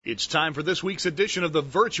It's time for this week's edition of the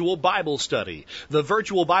Virtual Bible Study. The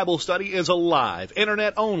Virtual Bible Study is a live,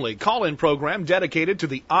 internet-only call-in program dedicated to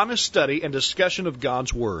the honest study and discussion of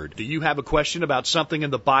God's Word. Do you have a question about something in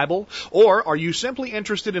the Bible? Or are you simply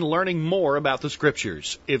interested in learning more about the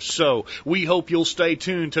Scriptures? If so, we hope you'll stay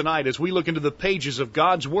tuned tonight as we look into the pages of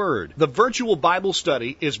God's Word. The Virtual Bible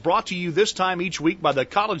Study is brought to you this time each week by the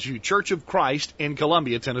College View Church of Christ in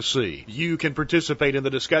Columbia, Tennessee. You can participate in the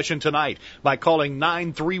discussion tonight by calling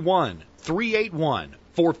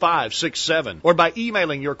 931-381-4567 or by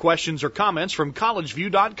emailing your questions or comments from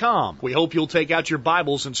collegeview.com. We hope you'll take out your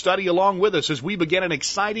Bibles and study along with us as we begin an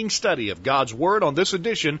exciting study of God's Word on this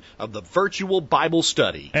edition of the Virtual Bible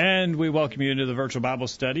Study. And we welcome you into the Virtual Bible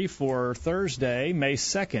Study for Thursday, May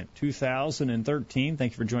 2nd, 2013.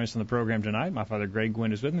 Thank you for joining us on the program tonight. My father, Greg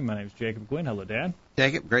Gwynn, is with me. My name is Jacob Gwynn. Hello, Dad.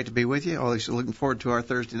 Jacob, great to be with you. Always looking forward to our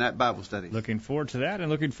Thursday night Bible study. Looking forward to that and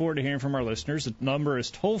looking forward to hearing from our listeners. The number is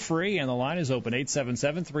toll-free and the line is open,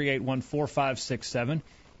 877-381-4567.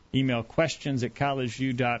 Email questions at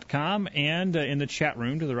collegeview.com and in the chat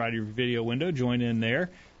room to the right of your video window. Join in there.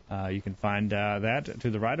 You can find that to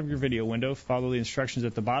the right of your video window. Follow the instructions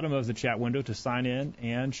at the bottom of the chat window to sign in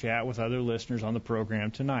and chat with other listeners on the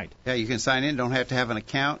program tonight. Yeah, you can sign in. Don't have to have an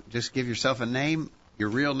account. Just give yourself a name, your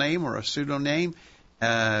real name or a pseudonym.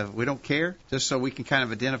 We don't care, just so we can kind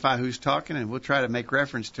of identify who's talking, and we'll try to make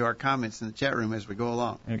reference to our comments in the chat room as we go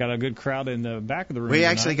along. And got a good crowd in the back of the room We tonight.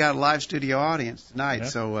 actually got a live studio audience tonight, yeah.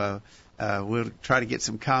 So we'll try to get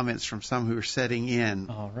some comments from some who are setting in.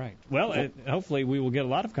 All right. Well, hopefully we will get a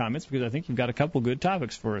lot of comments because I think you've got a couple good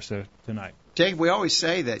topics for us tonight. Jake, we always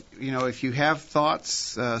say that, if you have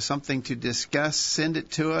thoughts, something to discuss, send it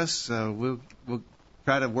to us. We'll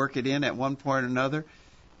try to work it in at one point or another.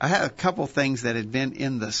 I had a couple things that had been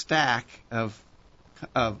in the stack of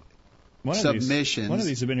submissions. One of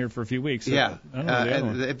these have been here for a few weeks. So yeah, I don't know the other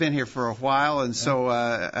one. They've been here for a while, and so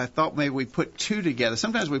I thought maybe we put two together.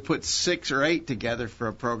 Sometimes we put 6 or 8 together for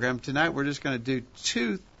a program. Tonight we're just going to do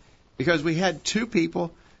 2 because we had 2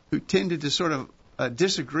 people who tended to sort of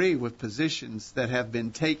disagree with positions that have been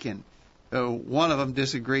taken. One of them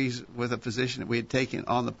disagrees with a position that we had taken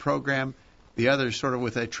on the program. The other sort of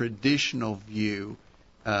with a traditional view.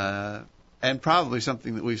 And probably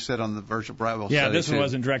something that we've said on the Virtual Bible Study. Yeah, this one too.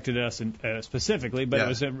 wasn't directed at us specifically, but it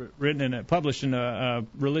was written and published in a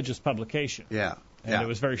religious publication. Yeah. And it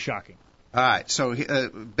was very shocking. All right, so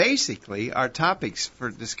basically our topics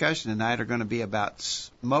for discussion tonight are going to be about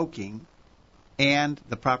smoking and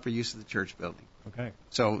the proper use of the church building. Okay.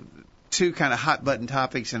 So 2 kind of hot-button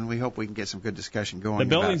topics, and we hope we can get some good discussion going. The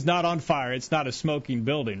building's not on fire. It's not a smoking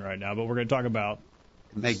building right now, but we're going to talk about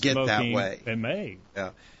it may get smoking. that way. It may. Yeah.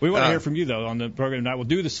 We want to hear from you, though, on the program tonight. We'll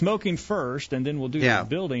do the smoking first, and then we'll do the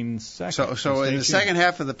building second. So in the second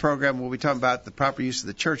half of the program, we'll be talking about the proper use of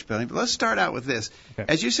the church building. But let's start out with this.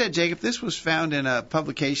 Okay. As you said, Jacob, this was found in a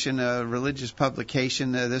publication, a religious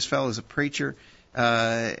publication. This fellow is a preacher.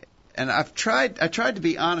 And I tried to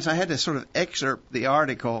be honest. I had to sort of excerpt the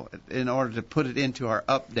article in order to put it into our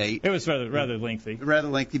update. It was rather lengthy. Rather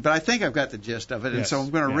lengthy, but I think I've got the gist of it, and so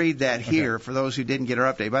I'm going to read that here for those who didn't get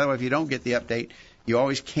our update. By the way, if you don't get the update, you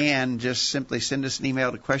always can just simply send us an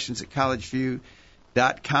email to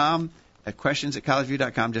questions@collegeview.com.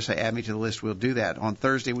 Questions@collegeview.com. Just say, add me to the list. We'll do that. On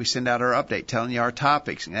Thursday, we send out our update telling you our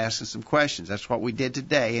topics and asking some questions. That's what we did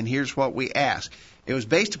today, and here's what we asked. It was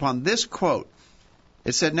based upon this quote.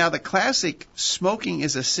 It said, now the classic smoking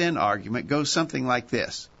is a sin argument goes something like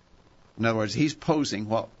this. In other words, he's posing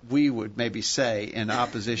what we would maybe say in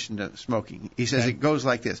opposition to smoking. He says it goes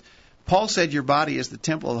like this. Paul said your body is the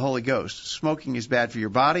temple of the Holy Ghost. Smoking is bad for your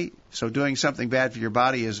body, so doing something bad for your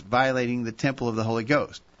body is violating the temple of the Holy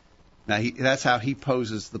Ghost. Now, that's how he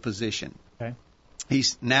poses the position. Okay.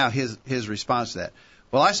 He's now his response to that.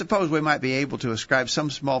 Well, I suppose we might be able to ascribe some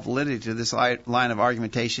small validity to this line of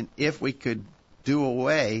argumentation if we could do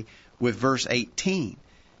away with verse 18.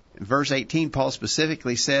 In verse 18, Paul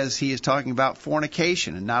specifically says he is talking about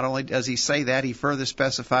fornication. And not only does he say that, he further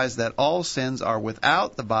specifies that all sins are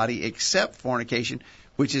without the body except fornication,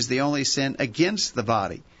 which is the only sin against the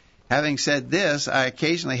body. Having said this, I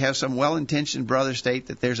occasionally have some well-intentioned brothers state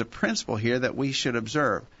that there's a principle here that we should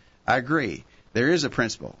observe. I agree. There is a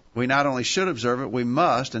principle. We not only should observe it, we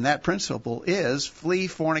must, and that principle is flee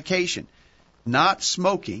fornication. Not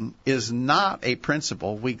smoking is not a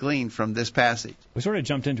principle we glean from this passage. We sort of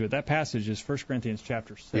jumped into it. That passage is 1 Corinthians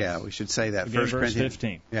chapter 6. Yeah, we should say that. Again, verse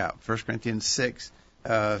 15. Yeah, 1 Corinthians 6,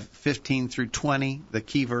 15 through 20. The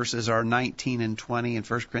key verses are 19 and 20 in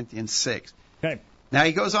 1 Corinthians 6. Okay. Now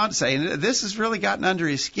he goes on to say, and this has really gotten under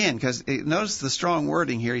his skin, because notice the strong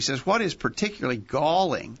wording here. He says, what is particularly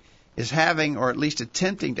galling is having, or at least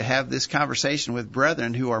attempting to have, this conversation with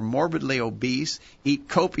brethren who are morbidly obese, eat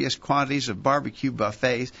copious quantities of barbecue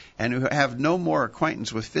buffets, and who have no more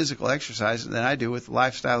acquaintance with physical exercise than I do with the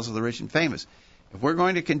lifestyles of the rich and famous. If we're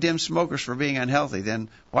going to condemn smokers for being unhealthy, then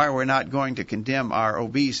why are we not going to condemn our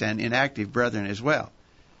obese and inactive brethren as well?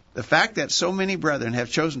 The fact that so many brethren have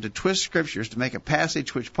chosen to twist scriptures to make a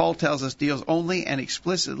passage which Paul tells us deals only and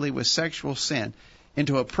explicitly with sexual sin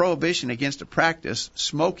into a prohibition against a practice,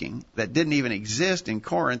 smoking, that didn't even exist in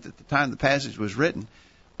Corinth at the time the passage was written,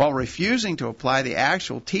 while refusing to apply the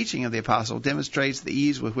actual teaching of the apostle, demonstrates the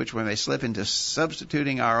ease with which we may slip into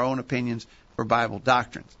substituting our own opinions for Bible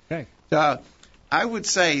doctrines. Okay. I would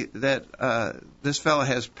say that this fellow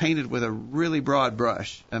has painted with a really broad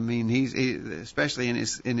brush. I mean, especially in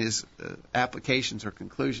his applications or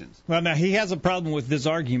conclusions. Well, now he has a problem with this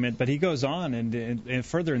argument, but he goes on and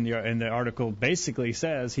further in the article basically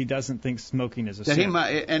says he doesn't think smoking is a sin. He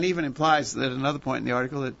might, and even implies that at another point in the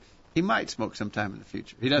article that he might smoke sometime in the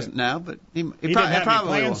future. He doesn't now, but he didn't have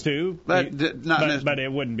probably any plans will. to. But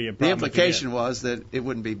it wouldn't be a problem. The implication was that it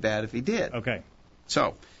wouldn't be bad if he did. Okay.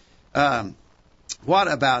 So.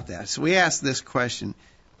 What about that? So we asked this question,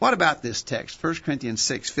 what about this text, 1 Corinthians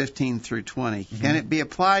 6:15 through 20? Mm-hmm. Can it be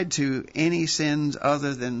applied to any sins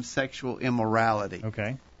other than sexual immorality?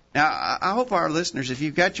 Okay. Now, I hope our listeners, if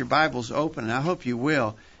you've got your Bibles open, and I hope you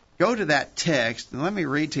will, go to that text, and let me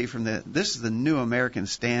read to you from this is the New American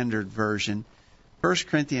Standard Version, 1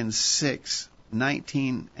 Corinthians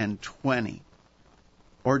 6:19 and 20.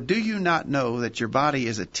 Or do you not know that your body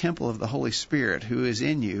is a temple of the Holy Spirit who is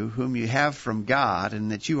in you, whom you have from God,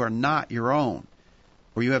 and that you are not your own?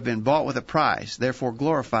 For you have been bought with a price. Therefore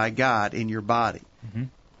glorify God in your body. Mm-hmm.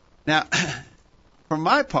 Now, for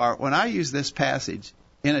my part, when I use this passage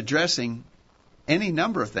in addressing any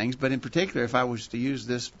number of things, but in particular if I was to use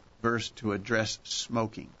this verse to address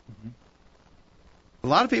smoking, mm-hmm. a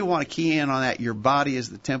lot of people want to key in on that. Your body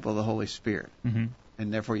is the temple of the Holy Spirit, mm-hmm.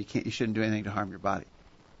 and therefore you shouldn't do anything to harm your body.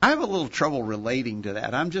 I have a little trouble relating to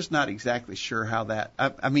that. I'm just not exactly sure how that.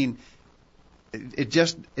 I mean, it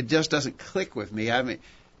just doesn't click with me. I mean,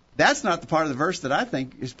 that's not the part of the verse that I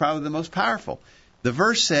think is probably the most powerful. The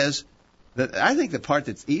verse says that I think the part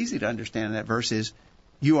that's easy to understand in that verse is,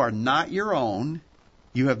 "You are not your own.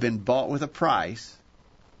 You have been bought with a price.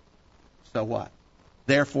 So what?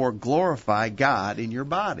 Therefore, glorify God in your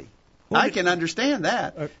body." I can understand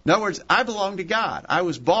that. In other words, I belong to God. I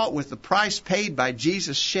was bought with the price paid by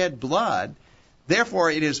Jesus' shed blood.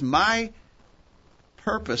 Therefore, it is my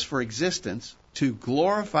purpose for existence to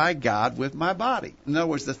glorify God with my body. In other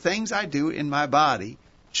words, the things I do in my body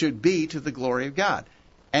should be to the glory of God.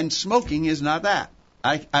 And smoking is not that.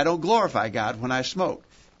 I don't glorify God when I smoke.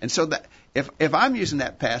 And so that if I'm using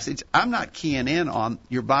that passage, I'm not keying in on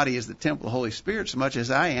your body as the temple of the Holy Spirit so much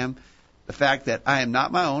as I am the fact that I am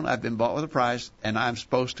not my own, I've been bought with a price, and I'm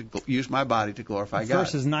supposed to use my body to glorify God.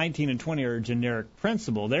 Verses 19 and 20 are a generic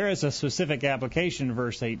principle. There is a specific application in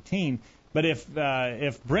verse 18, but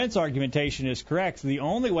if Brent's argumentation is correct, the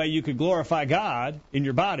only way you could glorify God in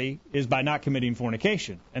your body is by not committing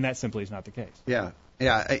fornication, and that simply is not the case. Yeah.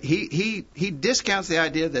 He discounts the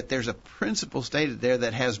idea that there's a principle stated there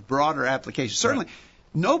that has broader application. Certainly,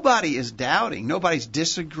 nobody is doubting, nobody's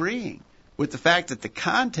disagreeing with the fact that the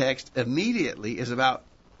context immediately is about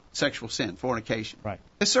sexual sin, fornication. Right.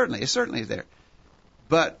 It certainly is there.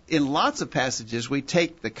 But in lots of passages, we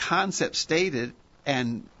take the concept stated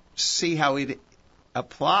and see how it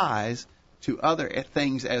applies to other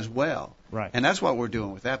things as well. Right. And that's what we're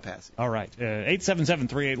doing with that passage. All right.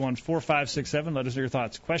 877-381-4567. Let us know your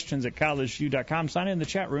thoughts. Questions at collegeview.com. Sign in the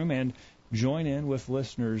chat room and join in with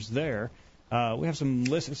listeners there. We have some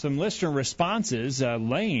listener responses.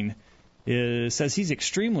 Lane says he's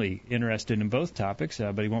extremely interested in both topics,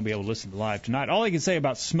 but he won't be able to listen to live tonight. All he can say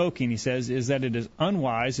about smoking, he says, is that it is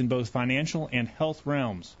unwise in both financial and health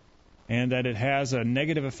realms, and that it has a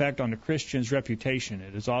negative effect on the Christian's reputation.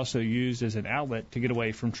 It is also used as an outlet to get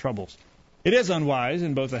away from troubles. It is unwise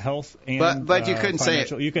in both the health and but you couldn't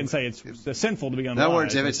financial. say it. You can say it's sinful to be unwise. In other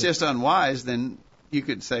words, if it's just unwise, then you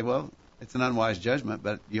could say, well, it's an unwise judgment,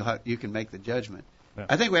 but you can make the judgment. Yeah.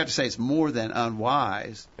 I think we have to say it's more than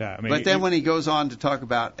unwise. Yeah, I mean, but then when he goes on to talk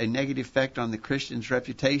about a negative effect on the Christian's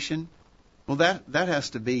reputation, well, that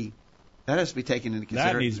has to be taken into consideration.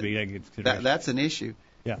 That needs to be taken into consideration. That's an issue.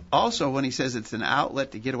 Yeah. Also, when he says it's an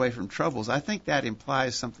outlet to get away from troubles, I think that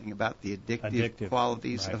implies something about the addictive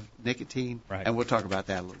qualities of nicotine, and we'll talk about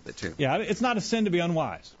that a little bit too. Yeah, it's not a sin to be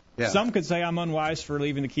unwise. Yeah. Some could say I'm unwise for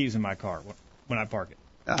leaving the keys in my car when I park it.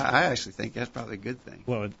 I actually think that's probably a good thing.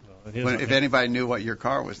 Well, it is. If anybody knew what your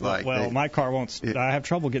car was like. Well, my car won't. I have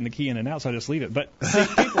trouble getting the key in and out, so I just leave it. But see,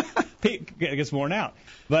 gets worn out.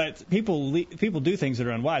 But people do things that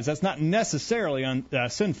are unwise. That's not necessarily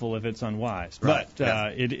sinful if it's unwise. Right.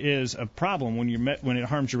 But it is a problem when it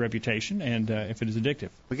harms your reputation and if it is addictive.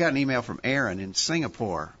 We got an email from Aaron in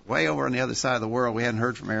Singapore, way over on the other side of the world. We hadn't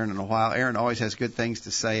heard from Aaron in a while. Aaron always has good things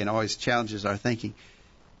to say and always challenges our thinking.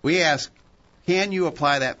 We ask, can you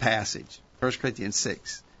apply that passage, 1 Corinthians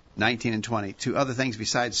 6, 19 and 20, to other things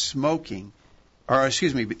besides smoking,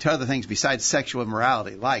 to other things besides sexual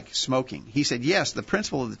immorality, like smoking? He said, yes, the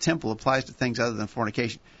principle of the temple applies to things other than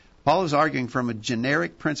fornication. Paul is arguing from a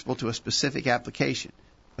generic principle to a specific application,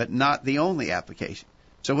 but not the only application.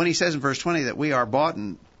 So when he says in verse 20 that we are bought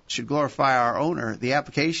and should glorify our owner, the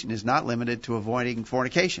application is not limited to avoiding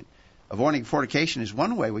fornication. Avoiding fornication is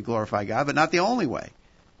one way we glorify God, but not the only way.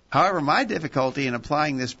 However, my difficulty in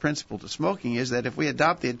applying this principle to smoking is that if we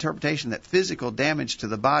adopt the interpretation that physical damage to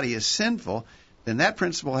the body is sinful, then that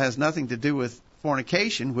principle has nothing to do with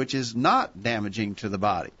fornication, which is not damaging to the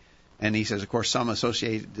body. And he says, of course, some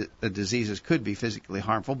associated diseases could be physically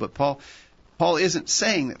harmful, but Paul isn't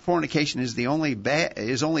saying that fornication is only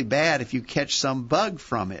bad if you catch some bug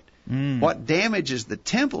from it. What damages the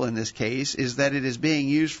temple in this case is that it is being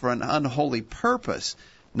used for an unholy purpose,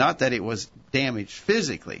 not that it was damaged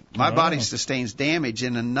physically. My body sustains damage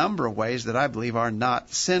in a number of ways that I believe are not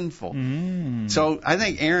sinful. So I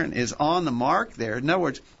think Aaron is on the mark there. In other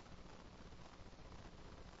words,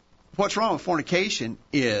 what's wrong with fornication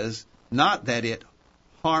is not that it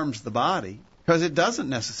harms the body, because it doesn't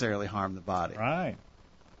necessarily harm the body. Right.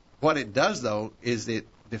 What it does, though, is it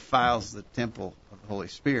defiles the temple of the Holy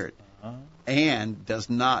Spirit and does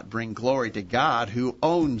not bring glory to God who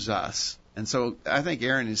owns us. And so I think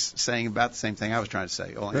Aaron is saying about the same thing I was trying to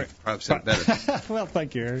say. Only probably said it better. Well,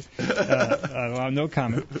 thank you, Aaron. No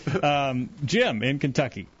comment. Jim in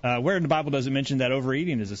Kentucky. Where in the Bible does it mention that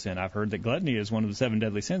overeating is a sin? I've heard that gluttony is one of the 7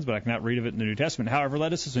 deadly sins, but I cannot read of it in the New Testament. However,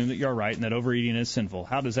 let us assume that you're right and that overeating is sinful.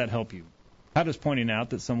 How does that help you? How does pointing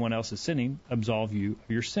out that someone else is sinning absolve you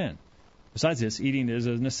of your sin? Besides this, eating is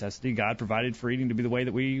a necessity. God provided for eating to be the way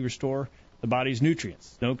that we restore the body's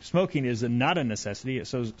nutrients. No, smoking is not a necessity. It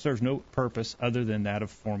serves no purpose other than that of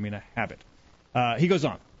forming a habit. He goes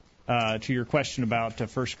on to your question about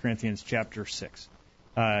 1 Corinthians chapter 6.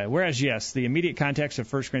 Whereas, yes, the immediate context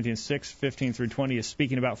of 1 Corinthians 6, 15 through 20 is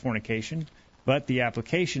speaking about fornication, but the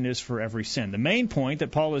application is for every sin. The main point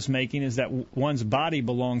that Paul is making is that one's body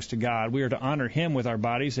belongs to God. We are to honor him with our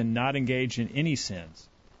bodies and not engage in any sins.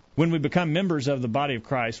 When we become members of the body of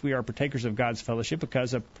Christ, we are partakers of God's fellowship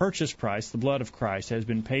because a purchase price, the blood of Christ, has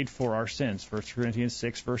been paid for our sins. 1 Corinthians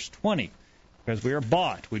 6, verse 20. Because we are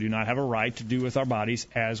bought, we do not have a right to do with our bodies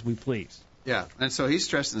as we please. Yeah, and so he's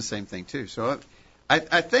stressing the same thing, too. So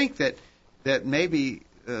I think that maybe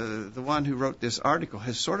the one who wrote this article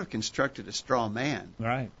has sort of constructed a straw man.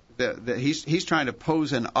 Right. That he's trying to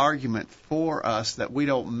pose an argument for us that we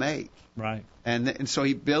don't make. Right. And so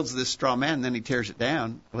he builds this straw man, and then he tears it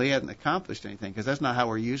down. Well, he hasn't accomplished anything, because that's not how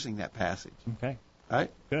we're using that passage. Okay. All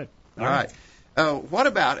right? Good. All right. What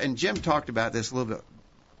about, and Jim talked about this a little bit,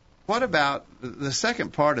 what about the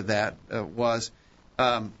second part of that was,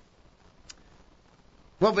 well,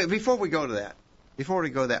 but before we go to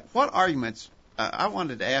that, what arguments, I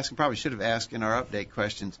wanted to ask, and probably should have asked in our update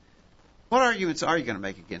questions, what arguments are you going to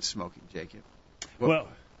make against smoking, Jacob? Well,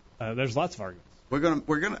 there's lots of arguments.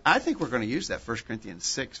 I think we're going to use that 1 Corinthians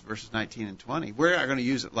 6, verses 19 and 20. We're not going to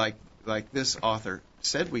use it like this author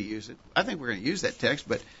said we use it. I think we're going to use that text,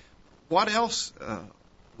 but what else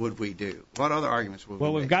would we do? What other arguments would we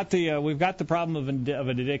make? Well, we've got the problem of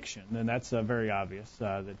an addiction, and that's very obvious.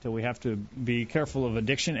 That we have to be careful of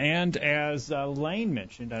addiction, and as Lane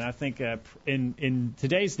mentioned, and I think in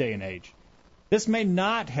today's day and age, this may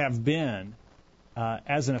not have been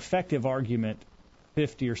as an effective argument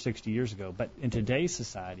 50 or 60 years ago, but in today's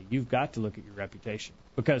society, you've got to look at your reputation,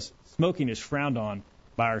 because smoking is frowned on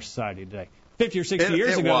by our society today. 50 or 60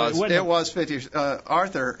 years ago, it was 50.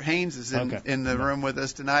 Arthur Haynes is in the room with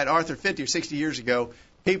us tonight. Arthur, 50 or 60 years ago,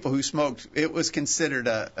 people who smoked, it was considered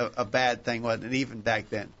a bad thing, wasn't it, even back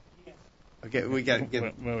then? Okay, we got to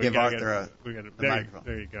give Arthur the microphone.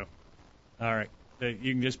 There you go. All right.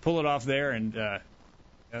 You can just pull it off there, and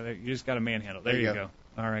you just got a manhandle. There you go.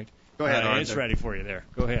 All right. Go ahead, Arthur. It's ready for you there.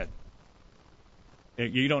 Go ahead.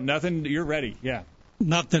 You don't nothing. You're ready. Yeah.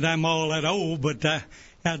 Not that I'm all that old, but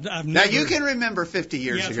I've never. Now you can remember 50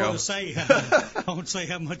 years ago. Yeah, I was going to say. I won't say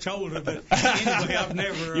how much older, but anyway, I've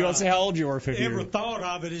never. You won't say how old you were 50 years. Ever thought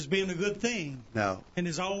of it as being a good thing. No. And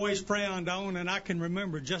it's always frowned on, and I can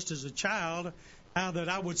remember just as a child how that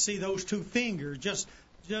I would see those two fingers, just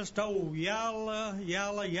yalla,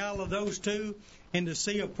 those two. and to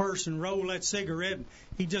see a person roll that cigarette,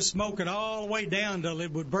 he'd just smoke it all the way down till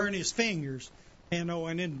it would burn his fingers, and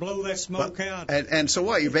then blow that smoke out. And so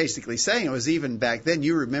what you're basically saying was even back then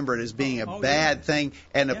you remember it as being a bad thing,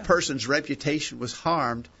 and a person's reputation was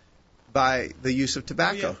harmed by the use of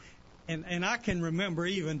tobacco. And I can remember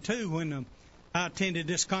even, too, when I attended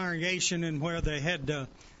this congregation and where they had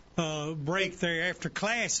to break there after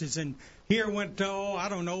classes, and here went, 4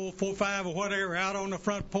 or 5 or whatever, out on the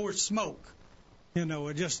front porch smoke.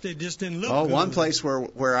 It just didn't look good. One place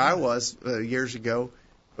where I was years ago,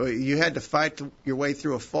 you had to fight your way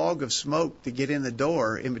through a fog of smoke to get in the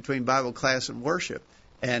door in between Bible class and worship,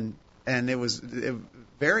 and it was a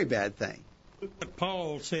very bad thing. Look what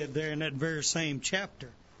Paul said there in that very same chapter,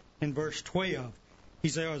 in verse 12. He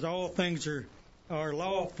says, all things are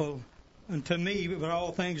lawful unto me, but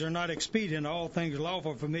all things are not expedient. All things are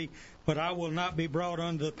lawful for me, but I will not be brought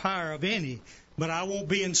under the power of any. But I won't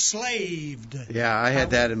be enslaved. Yeah, I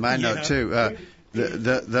had that in my note too.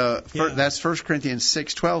 That's 1 Corinthians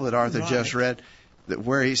 6:12 that Arthur just read,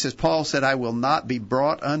 where he says, Paul said, I will not be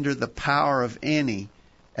brought under the power of any.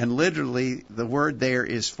 And literally, the word there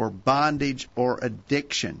is for bondage or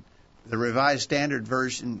addiction. The Revised Standard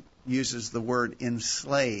Version uses the word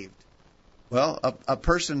enslaved. Well, a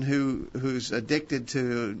person who's addicted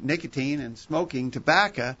to nicotine and smoking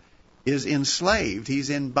tobacco is enslaved. He's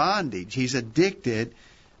in bondage. He's addicted.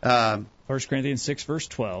 1 Corinthians 6, verse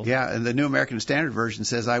 12. Yeah, and the New American Standard Version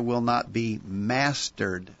says, I will not be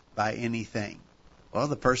mastered by anything. Well,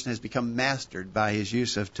 the person has become mastered by his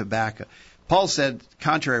use of tobacco. Paul said,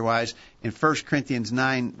 contrary-wise, in 1 Corinthians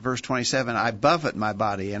 9, verse 27, I buffet my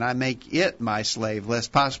body, and I make it my slave,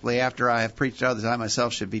 lest possibly after I have preached to others, I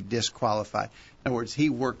myself should be disqualified. In other words, he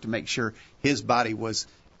worked to make sure his body was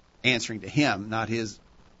answering to him, not his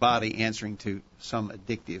body answering to some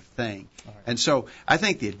addictive thing. Right. And so I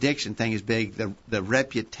think the addiction thing is big. The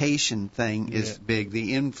reputation thing is big.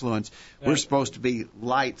 The influence. We're supposed to be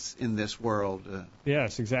lights in this world.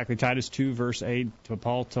 Yes, exactly. Titus 2, verse 8,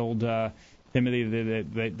 Paul told Timothy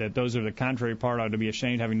that those are the contrary part ought to be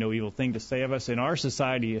ashamed, having no evil thing to say of us. In our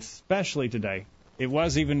society, especially today, it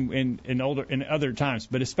was even in other times,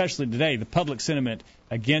 but especially today, the public sentiment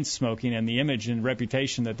against smoking and the image and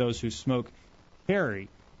reputation that those who smoke carry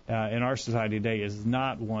in our society today is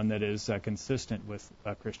not one that is consistent with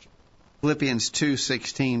a Christian. Philippians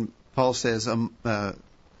 2:16, Paul says that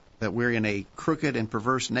we're in a crooked and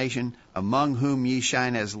perverse nation, among whom ye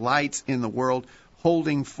shine as lights in the world,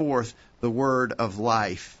 holding forth the word of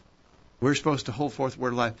life. We're supposed to hold forth the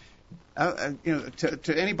word of life.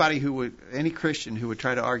 To anybody any Christian who would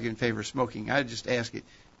try to argue in favor of smoking, I'd just ask it,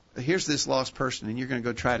 here's this lost person, and you're going to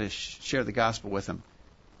go try to share the gospel with them.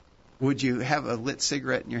 Would you have a lit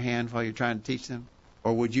cigarette in your hand while you're trying to teach them?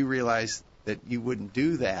 Or would you realize that you wouldn't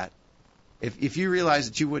do that? If you realize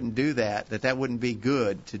that you wouldn't do that wouldn't be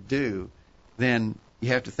good to do, then you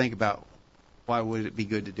have to think about why would it be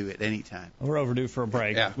good to do it any time. We're overdue for a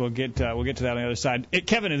break. Yeah. We'll get to that on the other side.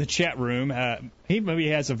 Kevin in the chat room, he maybe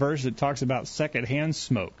has a verse that talks about secondhand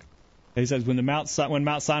smoke. He says, when Mount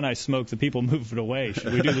Sinai smoked, the people moved it away.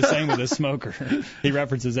 Should we do the same with a smoker? He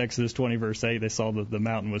references Exodus 20, verse 8. They saw that the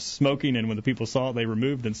mountain was smoking, and when the people saw it, they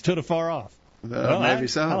removed and stood afar off. Maybe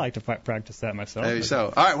so. I like to practice that myself. Maybe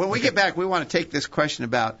so. All right, when we get back, we want to take this question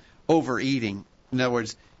about overeating. In other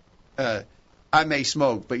words, I may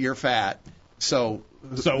smoke, but you're fat. So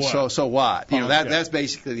what? That's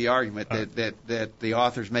basically the argument that the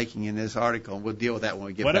author's making in this article, and we'll deal with that when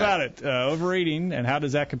we get back. What about it? Overeating, and how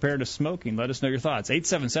does that compare to smoking? Let us know your thoughts.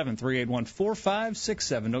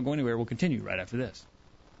 877-381-4567. Don't go anywhere. We'll continue right after this.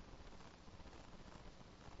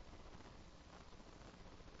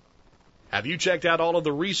 Have you checked out all of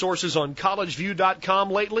the resources on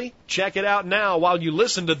collegeview.com lately? Check it out now while you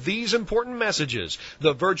listen to these important messages.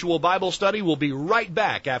 The virtual Bible study will be right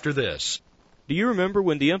back after this. Do you remember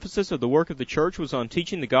when the emphasis of the work of the church was on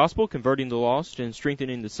teaching the gospel, converting the lost, and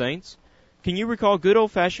strengthening the saints? Can you recall good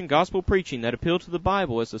old-fashioned gospel preaching that appealed to the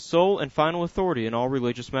Bible as the sole and final authority in all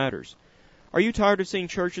religious matters? Are you tired of seeing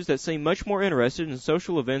churches that seem much more interested in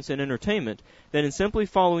social events and entertainment than in simply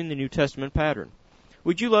following the New Testament pattern?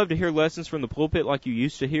 Would you love to hear lessons from the pulpit like you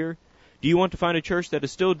used to hear? Do you want to find a church that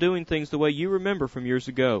is still doing things the way you remember from years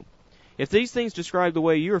ago? If these things describe the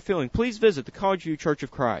way you are feeling, please visit the College View Church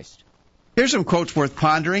of Christ. Here's some quotes worth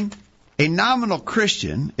pondering. A nominal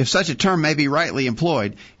Christian, if such a term may be rightly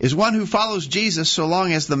employed, is one who follows Jesus so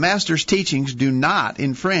long as the Master's teachings do not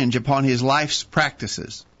infringe upon his life's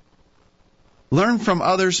practices. Learn from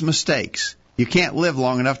others' mistakes. You can't live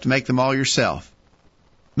long enough to make them all yourself.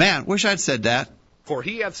 Man, wish I'd said that. For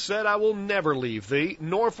he hath said, I will never leave thee,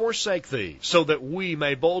 nor forsake thee, so that we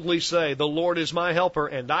may boldly say, The Lord is my helper,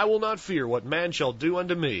 and I will not fear what man shall do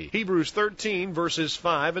unto me. Hebrews 13, verses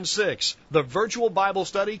 5 and 6. The virtual Bible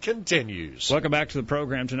study continues. Welcome back to the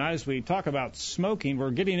program tonight. As we talk about smoking,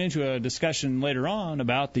 we're getting into a discussion later on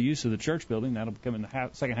about the use of the church building. That'll come in the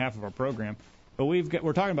second half of our program. But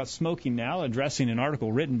we're talking about smoking now, addressing an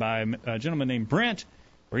article written by a gentleman named Brent,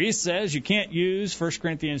 where he says you can't use 1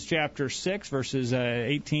 Corinthians chapter 6, verses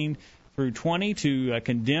 18 through 20 to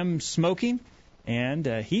condemn smoking. And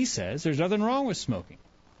he says there's nothing wrong with smoking.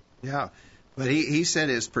 Yeah, but he said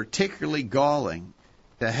it's particularly galling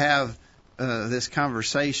to have this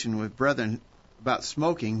conversation with brethren about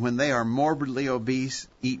smoking when they are morbidly obese,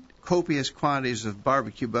 eat copious quantities of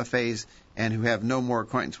barbecue buffets, and who have no more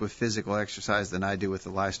acquaintance with physical exercise than I do with the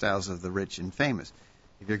lifestyles of the rich and famous.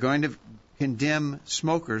 If you're going to condemn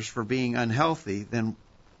smokers for being unhealthy, then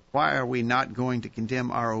why are we not going to condemn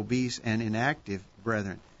our obese and inactive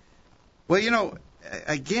brethren? Well,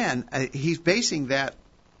 again, he's basing that,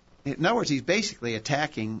 in other words, he's basically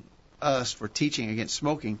attacking us for teaching against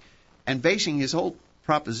smoking and basing his whole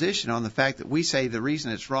proposition on the fact that we say the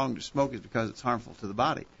reason it's wrong to smoke is because it's harmful to the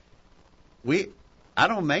body. I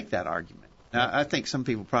don't make that argument. Now, I think some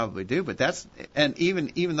people probably do, but and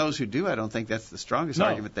even those who do, I don't think that's the strongest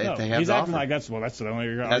argument they have to offer. He's acting like that's the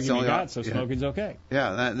only argument you got, so smoking's okay.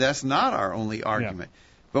 Yeah, that's not our only argument. Yeah.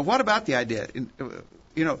 But what about the idea?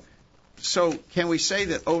 So can we say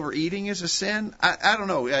that overeating is a sin? I don't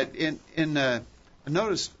know. I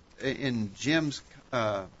noticed in Jim's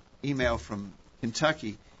email from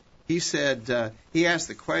Kentucky, he said he asked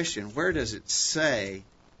the question, where does it say?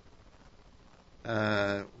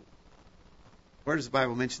 Where does the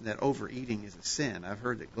Bible mention that overeating is a sin? I've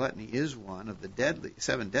heard that gluttony is one of the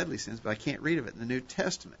 7 deadly sins, but I can't read of it in the New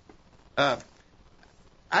Testament. I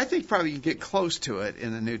think probably you can get close to it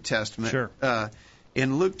in the New Testament. Sure.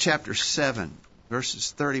 In Luke chapter 7, verses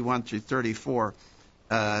 31 through 34,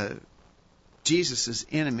 Jesus'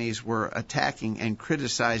 enemies were attacking and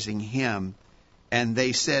criticizing him, and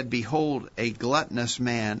they said, Behold, a gluttonous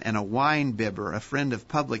man and a wine-bibber, a friend of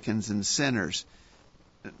publicans and sinners.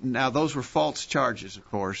 Now, those were false charges, of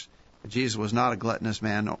course. Jesus was not a gluttonous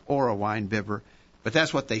man or a wine-bibber, but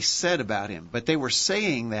that's what they said about him. But they were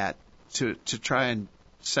saying that to try and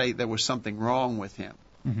say there was something wrong with him.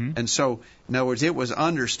 Mm-hmm. And so, in other words, it was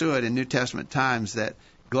understood in New Testament times that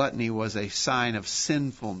gluttony was a sign of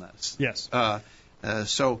sinfulness. Yes.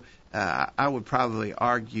 So I would probably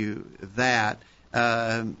argue that,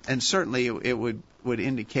 and certainly it would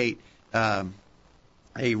indicate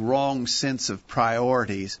a wrong sense of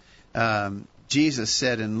priorities. Jesus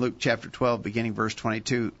said in Luke chapter 12, beginning verse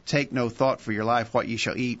 22, Take no thought for your life what ye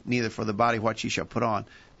shall eat, neither for the body what ye shall put on.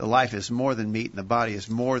 The life is more than meat, and the body is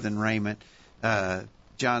more than raiment.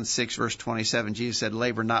 John 6, verse 27, Jesus said,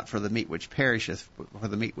 Labor not for the meat which perisheth, but for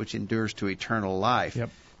the meat which endures to eternal life. Yep.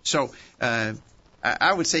 So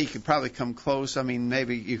I would say you could probably come close. I mean,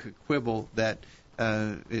 maybe you could quibble that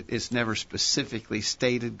it's never specifically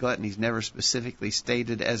stated. Gluttony's never specifically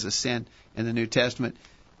stated as a sin in the New Testament.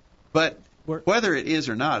 But whether it is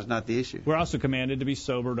or not is not the issue. We're also commanded to be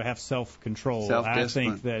sober, to have self-control. Self-discipline.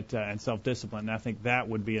 I think that, and self-discipline. And I think that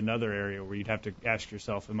would be another area where you'd have to ask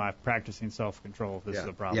yourself, am I practicing self-control if this is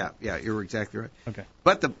a problem? Yeah, you're exactly right. Okay.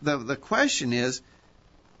 But the question is,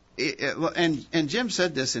 and Jim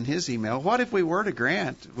said this in his email, what if we were to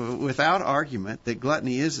grant, without argument, that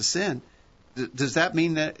gluttony is a sin? Does that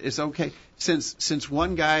mean that it's okay? Since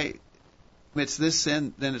one guy commits this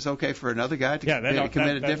sin, then it's okay for another guy to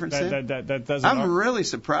commit a different sin? That doesn't. I'm really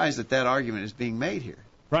surprised that argument is being made here.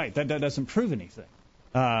 Right. That doesn't prove anything.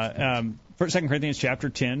 2 Corinthians chapter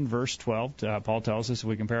 10, verse 12, Paul tells us if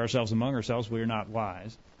we compare ourselves among ourselves, we are not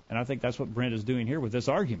wise. And I think that's what Brent is doing here with this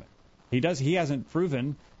argument. He hasn't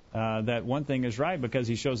proven that one thing is right because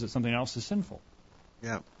he shows that something else is sinful.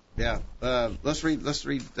 Yeah. Let's read.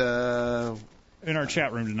 In our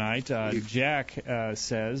chat room tonight, Jack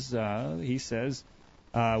says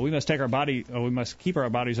we must keep our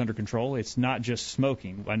bodies under control. It's not just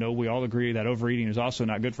smoking. I know we all agree that overeating is also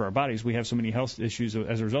not good for our bodies. We have so many health issues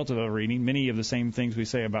as a result of overeating. Many of the same things we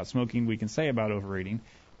say about smoking we can say about overeating.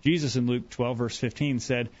 Jesus in Luke 12 verse 15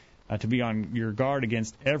 said to be on your guard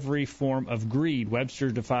against every form of greed. Webster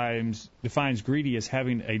defines greedy as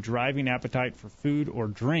having a driving appetite for food or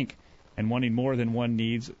drink and wanting more than one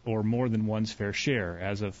needs or more than one's fair share,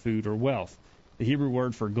 as of food or wealth. The Hebrew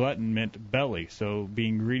word for glutton meant belly, so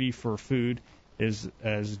being greedy for food is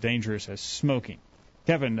as dangerous as smoking.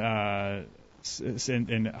 Kevin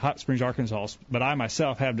in Hot Springs, Arkansas, but I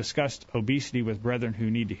myself have discussed obesity with brethren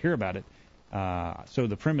who need to hear about it. So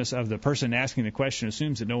the premise of the person asking the question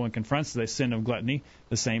assumes that no one confronts the sin of gluttony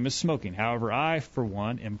the same as smoking. However, I, for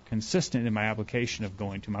one, am consistent in my application of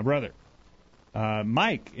going to my brother.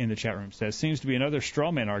 Mike in the chat room says, seems to be another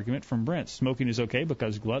straw man argument from Brent. Smoking is okay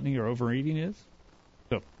because gluttony or overeating is?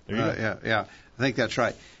 So, there you go. Yeah, I think that's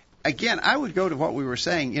right. Again, I would go to what we were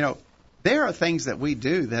saying. There are things that we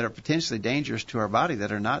do that are potentially dangerous to our body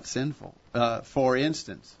that are not sinful. For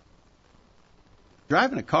instance,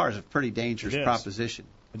 driving a car is a pretty dangerous proposition.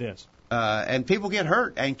 It is. And people get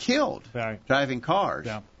hurt and killed driving cars.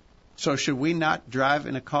 Yeah. So should we not drive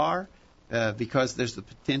in a car because there's the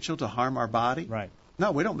potential to harm our body? Right.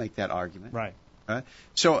 No, we don't make that argument. Right.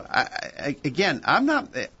 So, again, I'm not.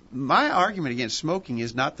 My argument against smoking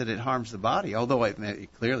is not that it harms the body, although it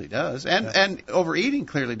clearly does, and overeating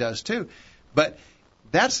clearly does too. But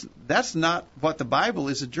that's not what the Bible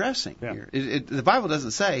is addressing here. The Bible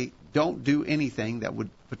doesn't say don't do anything that would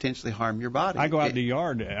potentially harm your body. I go out in the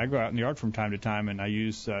yard. I go out in the yard from time to time, and I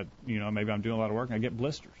use, maybe I'm doing a lot of work, and I get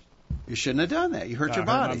blisters. You shouldn't have done that. You hurt your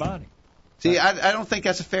body. Hurt my body. See, I don't think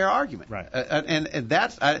that's a fair argument. Right. And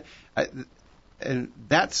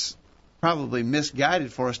that's probably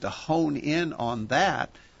misguided for us to hone in on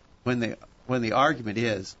that when the argument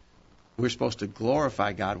is we're supposed to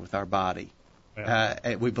glorify God with our body.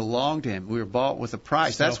 Yeah. We belong to Him. We were bought with a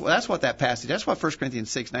price. That's what that passage. That's what 1 Corinthians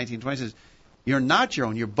 6:19-20 says. You're not your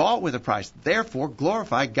own. You're bought with a price. Therefore,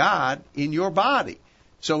 glorify God in your body.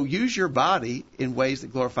 So use your body in ways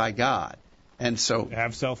that glorify God. And so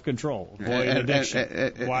have self-control, avoid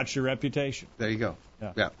addiction, watch your reputation. There you go.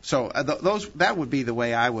 Yeah. So that would be the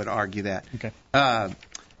way I would argue that. Okay.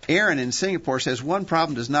 Aaron in Singapore says one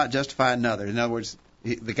problem does not justify another. In other words,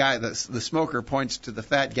 the smoker points to the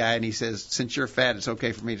fat guy and he says, "Since you're fat, it's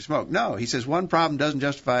okay for me to smoke." No, he says one problem doesn't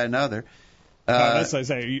justify another. That's like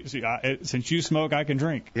say, since you smoke, I can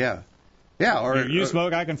drink. Yeah. Yeah, or you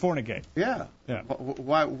smoke, I can fornicate. Yeah.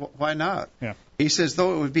 Why not? Yeah. He says,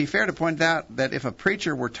 though it would be fair to point out that if a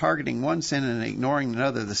preacher were targeting one sin and ignoring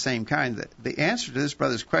another of the same kind, the answer to this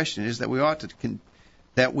brother's question is that we ought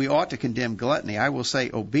to condemn gluttony. I will say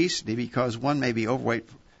obesity because one may be overweight.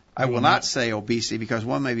 I will not say obesity because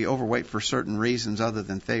one may be overweight for certain reasons other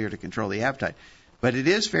than failure to control the appetite. But it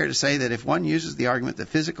is fair to say that if one uses the argument that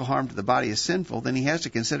physical harm to the body is sinful, then he has to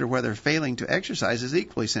consider whether failing to exercise is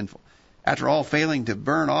equally sinful. After all, failing to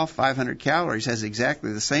burn off 500 calories has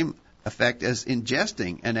exactly the same effect as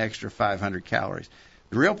ingesting an extra 500 calories.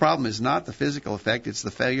 The real problem is not the physical effect, it's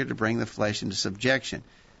the failure to bring the flesh into subjection.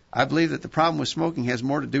 I believe that the problem with smoking has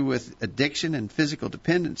more to do with addiction and physical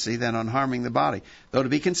dependency than on harming the body. Though to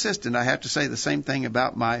be consistent, I have to say the same thing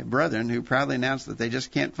about my brethren who proudly announce that they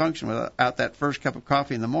just can't function without that first cup of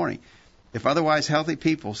coffee in the morning. If otherwise healthy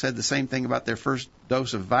people said the same thing about their first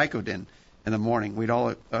dose of Vicodin in the morning, we'd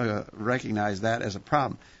all recognize that as a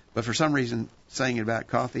problem. But for some reason, saying it about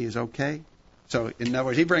coffee is okay. So, in other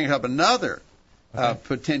words, he brings up another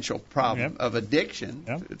potential problem of addiction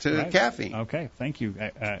to caffeine. Okay, thank you,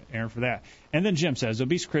 Aaron, for that. And then Jim says,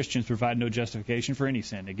 obese Christians provide no justification for any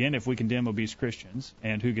sin. Again, if we condemn obese Christians,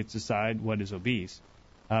 and who gets to decide what is obese,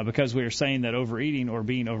 because we are saying that overeating or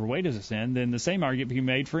being overweight is a sin, then the same argument can be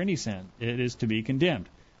made for any sin. It is to be condemned.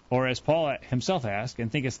 Or as Paul himself asked,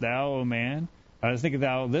 and thinkest thou, O man, thinkest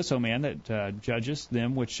thou this, O man, that judgest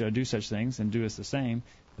them which do such things, and doest the same,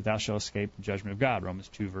 that thou shalt escape the judgment of God. Romans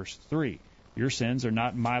 2, verse 3. Your sins are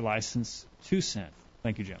not my license to sin.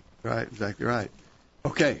 Thank you, Jim. Right, exactly right.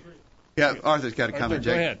 Okay. Yeah, Arthur's got a comment,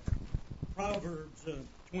 Jake. Go ahead. Proverbs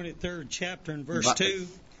 23rd chapter and verse 2.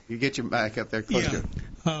 You get your mic up there closer.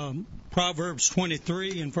 Yeah. Proverbs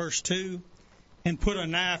 23 and verse 2. And put a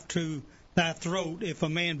knife to thy throat if a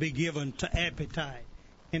man be given to appetite.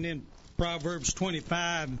 And then Proverbs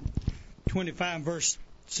 25 verse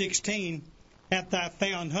 16, hath thou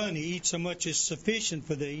found honey, eat so much as sufficient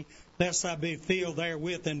for thee, lest thou be filled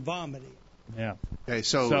therewith and vomited. Yeah. Okay,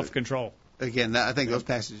 so self-control. Again, I think those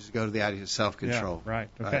passages go to the idea of self-control. Yeah, right.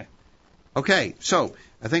 Okay. Okay, so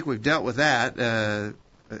I think we've dealt with that.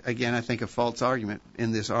 Again, I think a false argument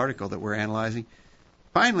in this article that we're analyzing.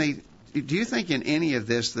 Finally, do you think in any of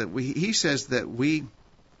this that he says that we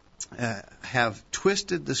have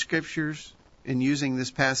twisted the Scriptures in using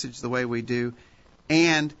this passage the way we do,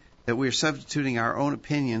 and that we're substituting our own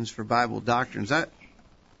opinions for Bible doctrines?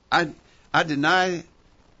 I deny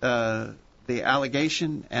the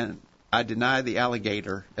allegation, and I deny the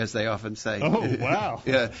alligator, as they often say. Oh, wow.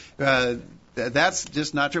 Yeah. That's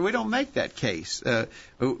just not true. We don't make that case.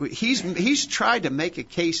 He's tried to make a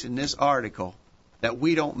case in this article that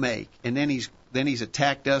we don't make, and then he's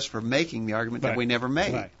attacked us for making the argument that we never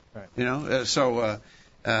made. Right. You know, so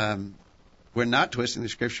we're not twisting the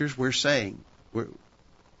Scriptures. We're saying we're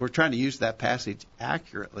trying to use that passage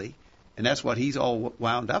accurately, and that's what he's all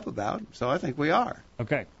wound up about. So I think we are.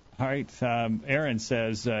 Okay. All right. Aaron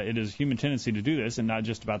says it is human tendency to do this, and not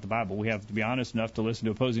just about the Bible. We have to be honest enough to listen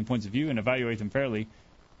to opposing points of view and evaluate them fairly.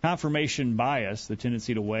 Confirmation bias, the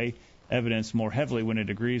tendency to weigh evidence more heavily when it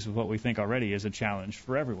agrees with what we think already, is a challenge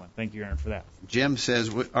for everyone. Thank you, Aaron, for that. Jim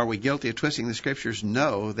says, are we guilty of twisting the Scriptures?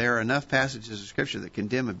 No. There are enough passages of Scripture that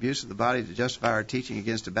condemn abuse of the body to justify our teaching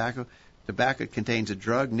against tobacco. Tobacco contains a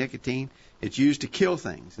drug, nicotine. It's used to kill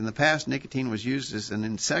things. In the past, nicotine was used as an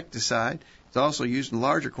insecticide. It's also used in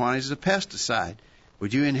larger quantities as a pesticide.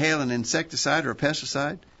 Would you inhale an insecticide or a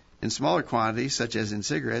pesticide? In smaller quantities, such as in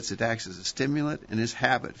cigarettes, it acts as a stimulant and is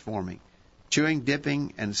habit-forming. Chewing,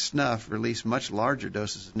 dipping, and snuff release much larger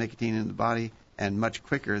doses of nicotine in the body and much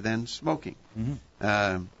quicker than smoking.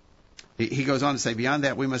 Mm-hmm. He goes on to say, beyond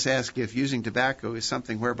that, we must ask if using tobacco is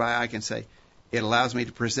something whereby I can say, it allows me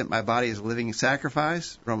to present my body as a living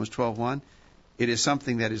sacrifice, Romans 12:1. It is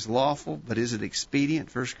something that is lawful, but is it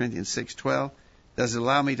expedient, 1 Corinthians 6:12. Does it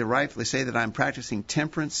allow me to rightfully say that I'm practicing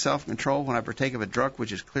temperance, self-control, when I partake of a drug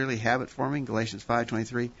which is clearly habit-forming, Galatians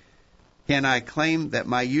 5:23? Can I claim that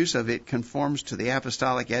my use of it conforms to the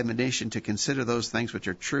apostolic admonition to consider those things which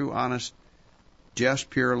are true, honest, just,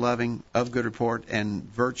 pure, loving, of good report, and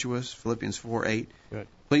virtuous, Philippians 4:8? Good.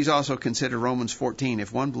 Please also consider Romans 14.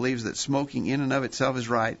 If one believes that smoking in and of itself is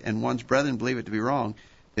right, and one's brethren believe it to be wrong,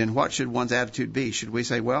 then what should one's attitude be? Should we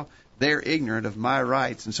say, well, they're ignorant of my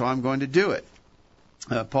rights, and so I'm going to do it?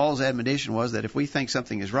 Paul's admonition was that if we think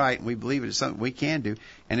something is right and we believe it is something we can do,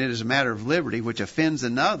 and it is a matter of liberty which offends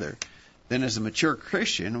another, then as a mature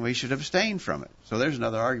Christian, we should abstain from it. So there's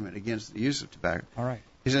another argument against the use of tobacco. All right.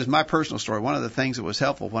 He says, my personal story, one of the things that was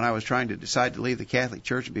helpful when I was trying to decide to leave the Catholic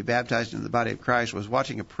Church and be baptized into the body of Christ was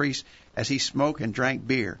watching a priest as he smoked and drank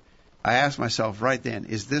beer. I asked myself right then,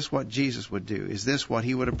 is this what Jesus would do? Is this what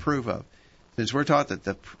he would approve of? Since we're taught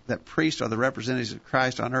that priests are the representatives of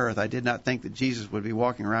Christ on earth, I did not think that Jesus would be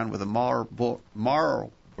walking around with a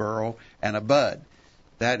Marlboro and a bud.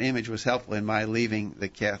 That image was helpful in my leaving the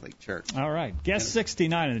Catholic Church. All right. Guest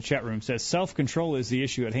 69 in the chat room says self-control is the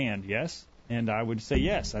issue at hand. Yes? And I would say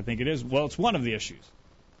yes. I think it is. Well, it's one of the issues.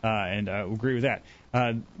 And I agree with that.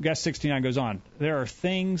 Guest 69 goes on. There are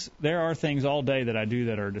things all day that I do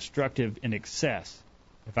that are destructive in excess.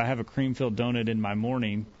 If I have a cream-filled donut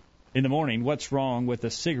in the morning, what's wrong with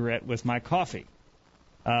a cigarette with my coffee?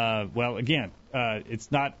 Well, again,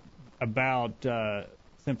 it's not about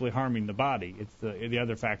simply harming the body. It's the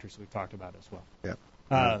other factors we talked about as well.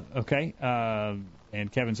 Yeah. Okay. And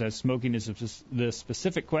Kevin says smoking is the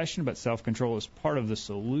specific question, but self-control is part of the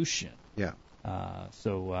solution. Yeah.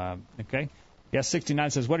 Okay. Yes,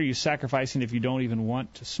 69 says, what are you sacrificing if you don't even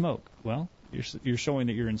want to smoke? Well, you're showing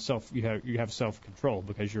that you have self-control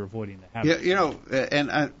because you're avoiding the habit.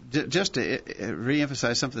 Yeah, just to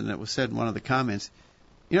reemphasize something that was said in one of the comments,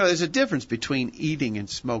 there's a difference between eating and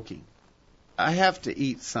smoking. I have to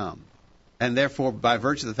eat some, and therefore, by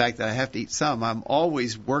virtue of the fact that I have to eat some, I'm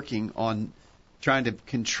always working on trying to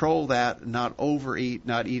control that, not overeat,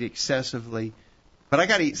 not eat excessively, but I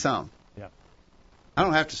got to eat some. Yeah. I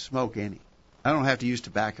don't have to smoke any. I don't have to use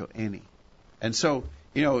tobacco any. And so,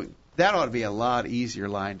 that ought to be a lot easier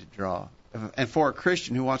line to draw. And for a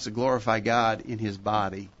Christian who wants to glorify God in his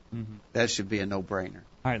body, that should be a no-brainer.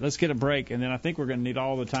 All right, let's get a break, and then I think we're going to need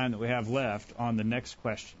all the time that we have left on the next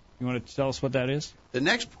question. You want to tell us what that is? The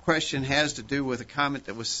next question has to do with a comment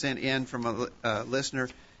that was sent in from a listener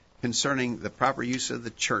concerning the proper use of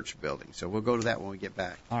the church building. So we'll go to that when we get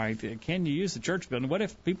back. All right. Can you use the church building? What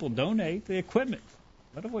if people donate the equipment?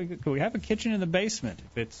 Could we have a kitchen in the basement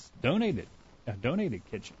if it's donated? A donated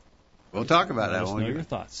kitchen. We'll talk about that. Let us know your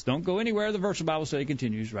thoughts. Don't go anywhere. The Virtual Bible Study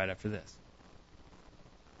continues right after this.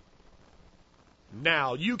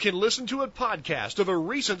 Now you can listen to a podcast of a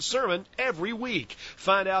recent sermon every week.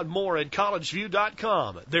 Find out more at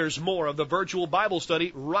collegeview.com. There's more of the Virtual Bible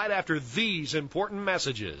Study right after these important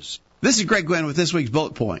messages. This is Greg Gwynn with this week's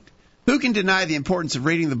bullet point. Who can deny the importance of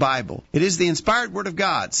reading the Bible? It is the inspired Word of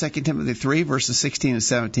God, 2 Timothy 3, verses 16 and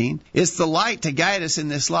 17. It's the light to guide us in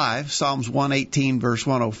this life, Psalms 118, verse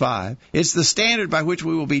 105. It's the standard by which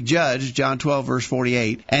we will be judged, John 12, verse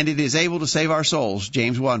 48. And it is able to save our souls,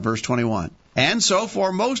 James 1, verse 21. And so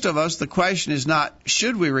for most of us, the question is not,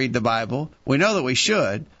 should we read the Bible? We know that we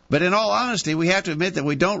should. But in all honesty, we have to admit that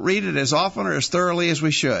we don't read it as often or as thoroughly as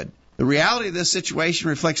we should. The reality of this situation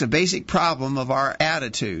reflects a basic problem of our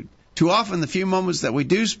attitude. Too often, the few moments that we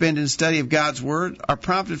do spend in study of God's Word are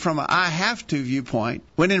prompted from an I have to viewpoint,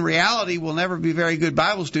 when in reality we'll never be very good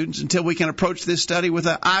Bible students until we can approach this study with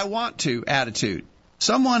an I want to attitude.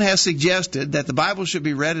 Someone has suggested that the Bible should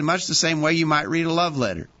be read in much the same way you might read a love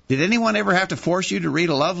letter. Did anyone ever have to force you to read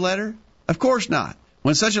a love letter? Of course not.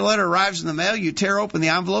 When such a letter arrives in the mail, you tear open the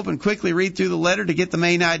envelope and quickly read through the letter to get the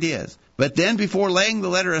main ideas. But then, before laying the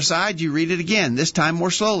letter aside, you read it again, this time more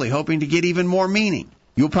slowly, hoping to get even more meaning.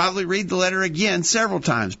 You'll probably read the letter again several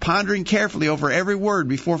times, pondering carefully over every word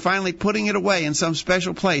before finally putting it away in some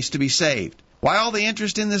special place to be saved. Why all the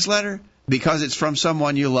interest in this letter? Because it's from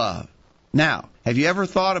someone you love. Now, have you ever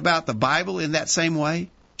thought about the Bible in that same way?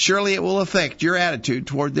 Surely it will affect your attitude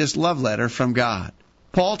toward this love letter from God.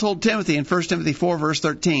 Paul told Timothy in 1 Timothy 4, verse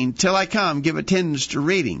 13, "Till I come, give attendance to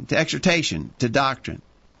reading, to exhortation, to doctrine."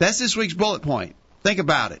 That's this week's bullet point. Think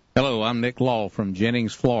about it. Hello, I'm Nick Law from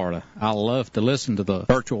Jennings, Florida. I love to listen to the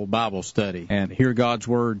virtual Bible study and hear God's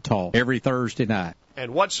Word taught every Thursday night.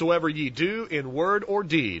 And whatsoever ye do in word or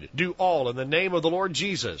deed, do all in the name of the Lord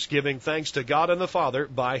Jesus, giving thanks to God and the Father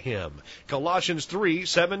by Him. Colossians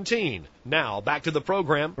 3:17. Now, back to the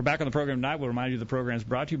program. We're back on the program tonight. We'll remind you the program is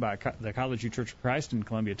brought to you by the College of Church of Christ in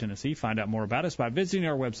Columbia, Tennessee. Find out more about us by visiting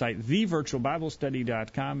our website,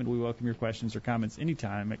 thevirtualbiblestudy.com, and we welcome your questions or comments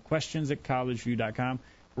anytime at questions@collegeview.com.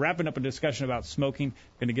 Wrapping up a discussion about smoking.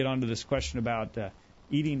 Going to get on to this question about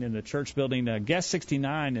eating in the church building. Guest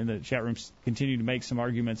 69 in the chat room continue to make some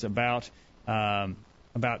arguments about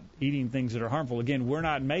eating things that are harmful. Again, we're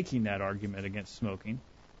not making that argument against smoking.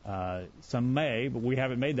 Some may, but we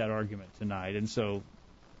haven't made that argument tonight, and so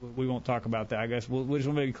we won't talk about that. I guess we just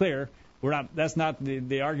want to be clear. We're not. That's not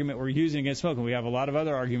the argument we're using against smoking. We have a lot of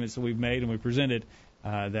other arguments that we've made and we presented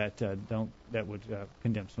that would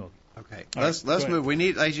condemn smoking. Okay, let's move. We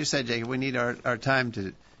need, as you said, Jacob, we need our time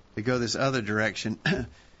to go this other direction.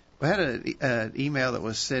 We had an email that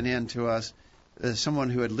was sent in to us,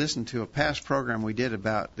 someone who had listened to a past program we did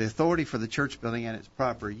about the authority for the church building and its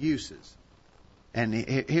proper uses. And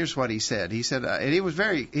here's what he said. He said, and he was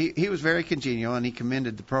very congenial, and he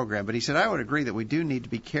commended the program. But he said, I would agree that we do need to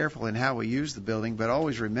be careful in how we use the building, but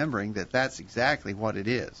always remembering that that's exactly what it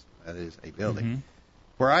is. That is a building. Mm-hmm.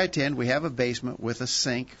 Where I attend, we have a basement with a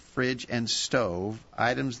sink, fridge, and stove,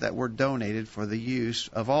 items that were donated for the use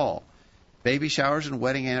of all. Baby showers and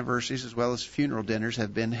wedding anniversaries as well as funeral dinners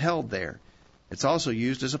have been held there. It's also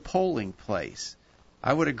used as a polling place.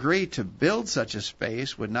 I would agree to build such a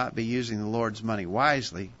space would not be using the Lord's money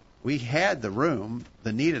wisely. We had the room.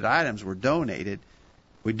 The needed items were donated.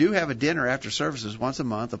 We do have a dinner after services once a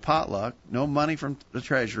month, a potluck. No money from the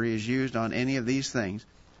treasury is used on any of these things.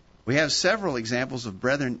 We have several examples of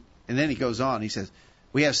brethren, and then he goes on. He says,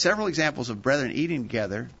 we have several examples of brethren eating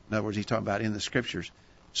together. In other words, he's talking about in the Scriptures.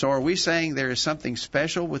 So are we saying there is something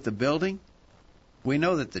special with the building? We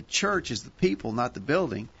know that the church is the people, not the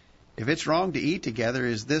building. If it's wrong to eat together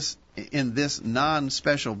in this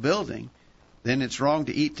non-special building, then it's wrong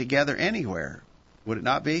to eat together anywhere. Would it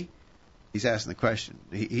not be? He's asking the question.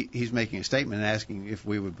 He's making a statement and asking if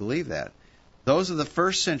we would believe that. Those of the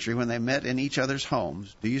first century, when they met in each other's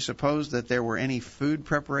homes, do you suppose that there were any food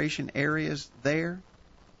preparation areas there?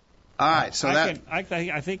 All right, so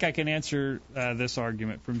I think I can answer this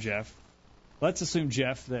argument from Jeff. Let's assume,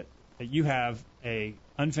 Jeff, that you have a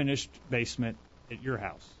unfinished basement at your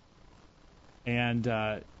house, and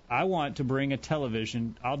I want to bring a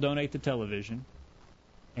television. I'll donate the television,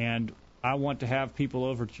 and I want to have people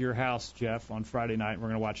over to your house, Jeff, on Friday night, and we're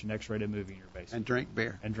going to watch an X-rated movie in your basement. And drink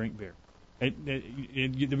beer.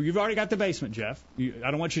 You've already got the basement, Jeff. I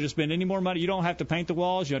don't want you to spend any more money. You don't have to paint the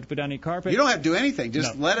walls. You don't have to put down any carpet. You don't have to do anything.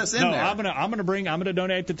 Just let us in there. I'm gonna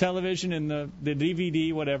donate the television and the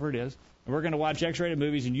DVD, whatever it is. And we're gonna watch X-rated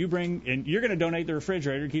movies, and you're gonna donate the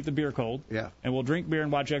refrigerator to keep the beer cold. Yeah. And we'll drink beer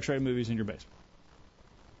and watch X-rated movies in your basement.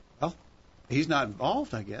 Well, he's not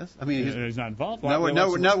involved, I guess. I mean, he's not involved. No, in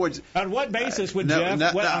other words, on what basis would Jeff?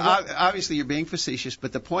 Obviously, you're being facetious,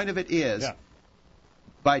 but the point of it is. Yeah.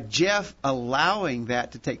 By Jeff allowing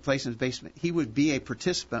that to take place in his basement, he would be a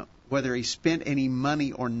participant whether he spent any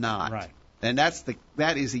money or not. Right. And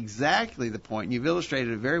that is exactly the point. And you've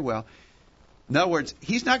illustrated it very well. In other words,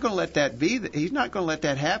 he's not going to let that be. He's not going to let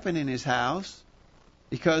that happen in his house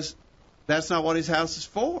because that's not what his house is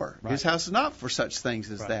for. Right. His house is not for such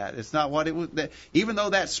things as that. It's not what it was. Even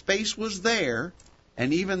though that space was there,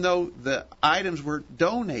 and even though the items were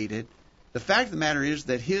donated. The fact of the matter is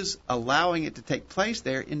that his allowing it to take place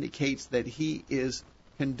there indicates that he is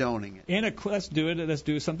condoning it. Let's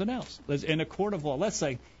do something else. In a court of law, let's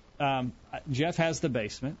say Jeff has the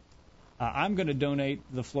basement. I'm going to donate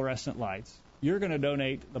the fluorescent lights. You're going to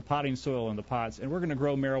donate the potting soil in the pots, and we're going to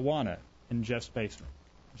grow marijuana in Jeff's basement.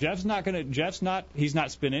 He's not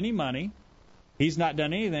spent any money. He's not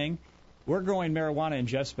done anything. We're growing marijuana in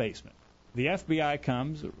Jeff's basement. the FBI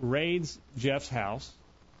comes, raids Jeff's house,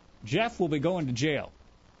 Jeff will be going to jail.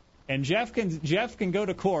 And Jeff can go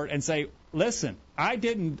to court and say, listen, I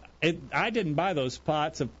didn't buy those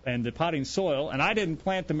pots and the potting soil, and I didn't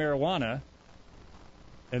plant the marijuana.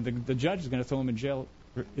 And the judge is going to throw him in jail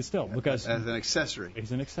still because as an accessory.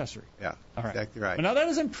 He's an accessory. Yeah, all right. Exactly right. But now that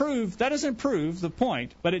doesn't prove the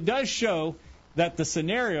point, but it does show that the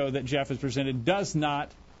scenario that Jeff has presented does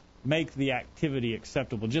not make the activity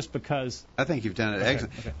acceptable just because. I think you've done it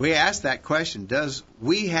excellent. Okay. We asked that question: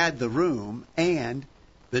 we had the room and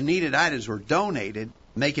the needed items were donated,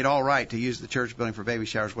 make it all right to use the church building for baby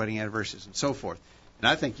showers, wedding anniversaries, and so forth. And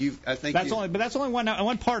I think that's only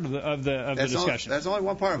one part of the discussion. That's only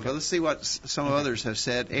one part of it. Let's see what some of others have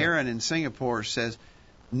said. Aaron in Singapore says,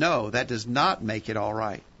 no, that does not make it all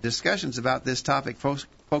right. Discussions about this topic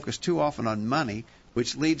focus too often on money,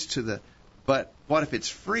 which leads to the "but what if it's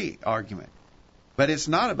free" argument. But it's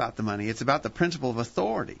not about the money. It's about the principle of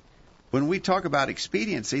authority. When we talk about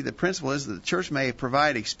expediency, the principle is that the church may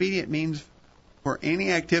provide expedient means for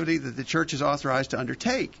any activity that the church is authorized to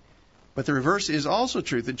undertake. But the reverse is also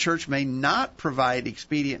true. The church may not provide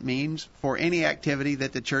expedient means for any activity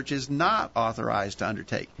that the church is not authorized to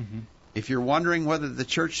undertake. Mm-hmm. If you're wondering whether the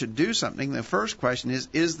church should do something, the first question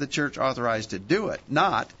is the church authorized to do it?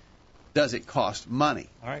 Not, does it cost money?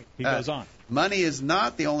 All right, he goes on. Money is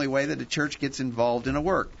not the only way that a church gets involved in a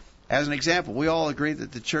work. As an example, we all agree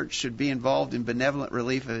that the church should be involved in benevolent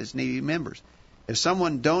relief of its needy members. If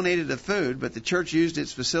someone donated the food, but the church used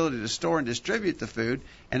its facility to store and distribute the food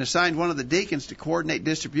and assigned one of the deacons to coordinate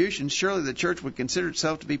distribution, surely the church would consider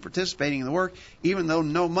itself to be participating in the work, even though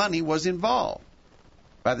no money was involved.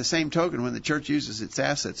 By the same token, when the church uses its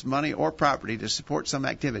assets, money, or property to support some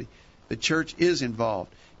activity, the church is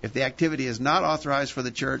involved. If the activity is not authorized for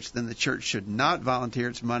the church, then the church should not volunteer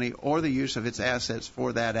its money or the use of its assets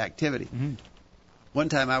for that activity. Mm-hmm. One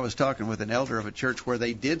time I was talking with an elder of a church where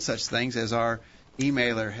they did such things as our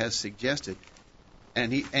emailer has suggested,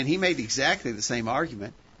 and he made exactly the same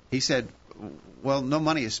argument. He said, well, no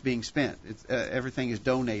money is being spent. Everything is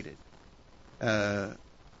donated. But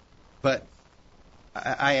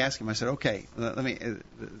I asked him, I said, okay, let me.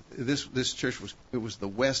 This church was the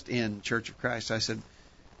West End Church of Christ. I said,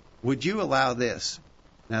 would you allow this?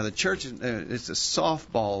 Now the church it's a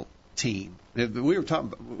softball team. We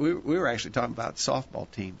were actually talking about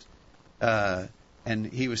softball teams, and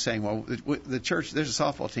he was saying, well, the church, there's a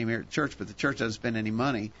softball team here at church, but the church doesn't spend any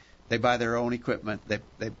money. They buy their own equipment.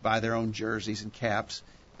 They buy their own jerseys and caps.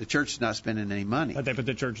 The church is not spending any money. But they put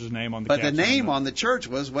the church's name on the caps. But the name on the church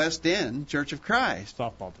was West End Church of Christ.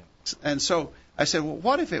 Softball team. And so I said, well,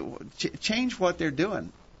 what if it change what they're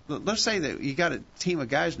doing? Let's say that you got a team of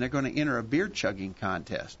guys and they're going to enter a beer chugging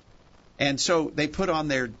contest. And so they put on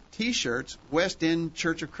their T-shirts, West End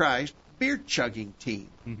Church of Christ, beer chugging team.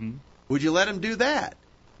 Mm-hmm. Would you let them do that?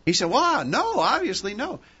 He said, well, no, obviously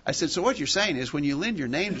no. I said, so what you're saying is when you lend your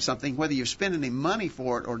name to something, whether you've spent any money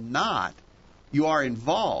for it or not, you are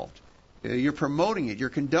involved. You're promoting it. You're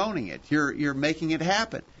condoning it. You're making it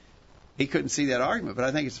happen. He couldn't see that argument, but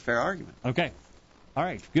I think it's a fair argument. Okay. All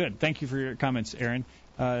right. Good. Thank you for your comments, Aaron.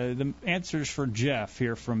 The answers for Jeff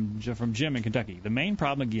here from Jim in Kentucky. The main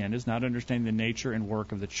problem, again, is not understanding the nature and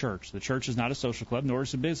work of the church. The church is not a social club, nor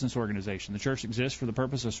is it a business organization. The church exists for the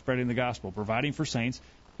purpose of spreading the gospel, providing for saints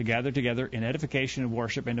to gather together in edification and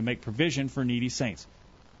worship, and to make provision for needy saints.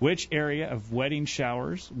 Which area of wedding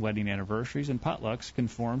showers, wedding anniversaries, and potlucks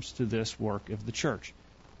conforms to this work of the church?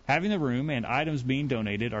 Having the room and items being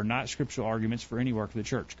donated are not scriptural arguments for any work of the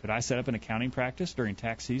church. Could I set up an accounting practice during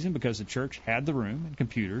tax season because the church had the room and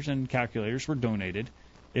computers and calculators were donated?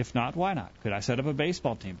 If not, why not? Could I set up a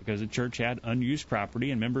baseball team because the church had unused property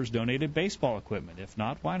and members donated baseball equipment? If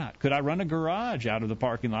not, why not? Could I run a garage out of the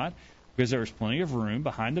parking lot because there was plenty of room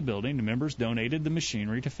behind the building and members donated the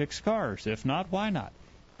machinery to fix cars? If not, why not?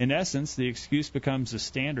 In essence, the excuse becomes the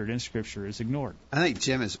standard and Scripture is ignored. I think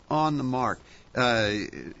Jim is on the mark.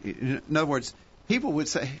 In other words, people would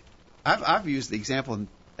say, I've used the example,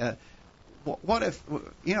 what if,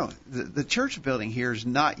 the church building here is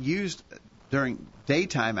not used during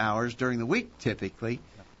daytime hours during the week typically.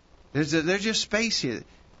 There's just space here.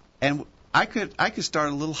 And I could start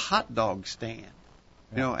a little hot dog stand,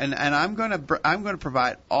 and I'm going to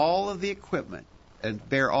provide all of the equipment and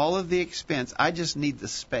bear all of the expense. I just need the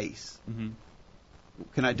space. Mm-hmm.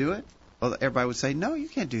 Can I do it? Well, everybody would say, no, you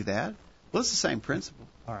can't do that. Well, it's the same principle.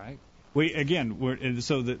 All right.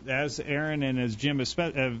 As Aaron and as Jim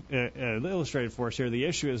have illustrated for us here, the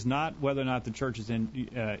issue is not whether or not the church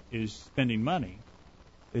is spending money.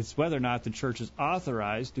 It's whether or not the church is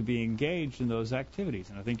authorized to be engaged in those activities.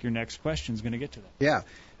 And I think your next question is going to get to that. Yeah.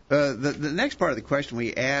 The next part of the question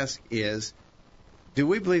we ask is, do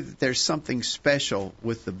we believe that there's something special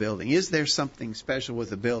with the building? Is there something special with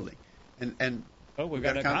the building? And oh, we've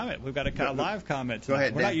got a comment. We've got a live comment. Go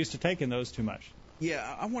ahead, We're Dan. not used to taking those too much.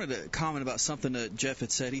 Yeah, I wanted to comment about something that Jeff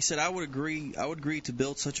had said. He said, I would agree to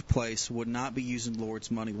build such a place would not be using the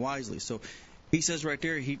Lord's money wisely. So he says right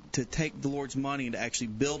there, to take the Lord's money and to actually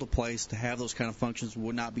build a place to have those kind of functions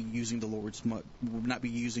would not be using the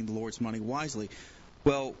Lord's money wisely.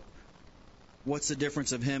 Well, what's the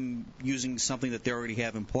difference of him using something that they already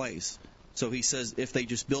have in place? So he says if they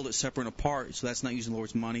just build it separate and apart, so that's not using the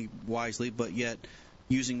Lord's money wisely, but yet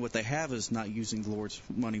using what they have is not using the Lord's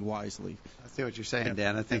money wisely. I see what you're saying,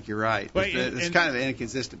 Dan. I think you're right. Well, It's kind of an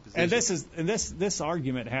inconsistent position. And this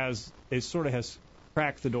argument has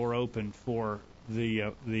cracked the door open for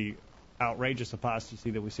the outrageous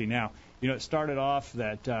apostasy that we see now. You know, it started off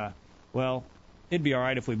that it'd be all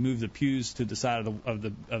right if we moved the pews to the side of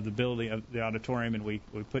the building of the auditorium and we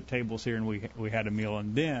put tables here and we had a meal,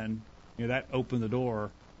 and then that opened the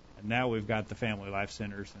door, and now we've got the family life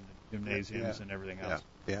centers and the gymnasiums and everything else.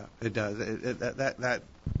 Yeah, it does. That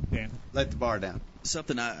let the bar down.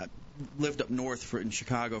 Something I lived up north in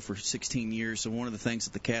Chicago for 16 years, so one of the things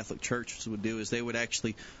that the Catholic churches would do is they would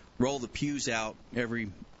actually roll the pews out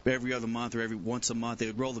every other month or once a month. They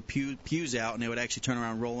would roll the pews out, and they would actually turn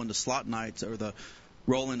around and roll into slot nights or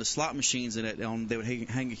roll into slot machines, and they would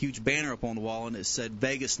hang a huge banner up on the wall, and it said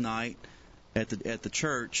Vegas night at the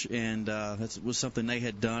church, and that was something they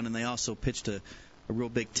had done. And they also pitched a real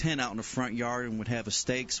big tent out in the front yard and would have a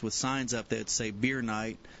stakes with signs up that would say beer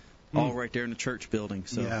night, all right there in the church building.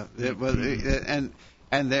 So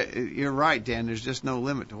you're right, Dan. There's just no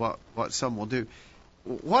limit to what some will do.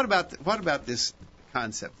 What about this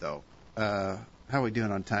concept though? How are we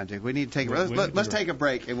doing on time, Jake? We need to take let's take a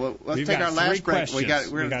break, and let's take our last break. We got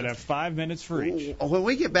to have 5 minutes for each. When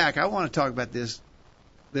we get back, I want to talk about this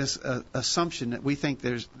assumption that we think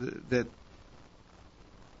the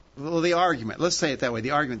argument, let's say it that way,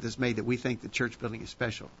 the argument that's made that we think the church building is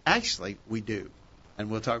special. Actually, we do. And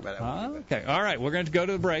we'll talk about that. Okay. All right. We're going to go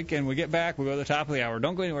to the break, and we get back. We'll go to the top of the hour.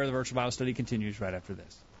 Don't go anywhere. The Virtual Bible Study continues right after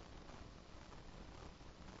this.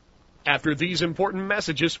 After these important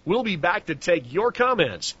messages, we'll be back to take your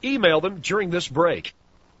comments. Email them during this break.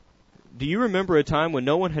 Do you remember a time when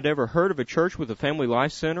no one had ever heard of a church with a family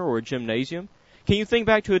life center or a gymnasium? Can you think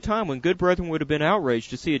back to a time when good brethren would have been outraged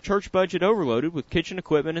to see a church budget overloaded with kitchen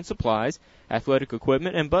equipment and supplies, athletic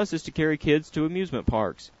equipment, and buses to carry kids to amusement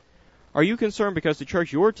parks? Are you concerned because the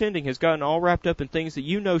church you're attending has gotten all wrapped up in things that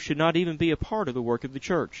you know should not even be a part of the work of the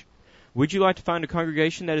church? Would you like to find a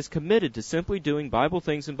congregation that is committed to simply doing Bible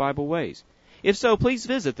things in Bible ways? If so, please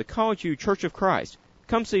visit the College U Church of Christ.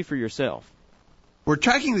 Come see for yourself. We're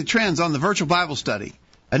tracking the trends on the Virtual Bible Study.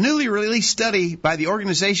 A newly released study by the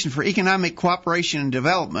Organization for Economic Cooperation and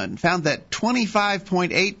Development found that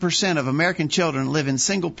 25.8% of American children live in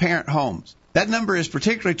single-parent homes. That number is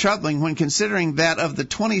particularly troubling when considering that of the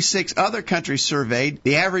 26 other countries surveyed,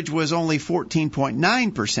 the average was only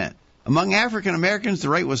 14.9%. Among African Americans, the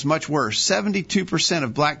rate was much worse. 72%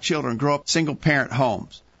 of black children grow up in single-parent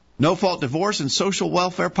homes. No-fault divorce and social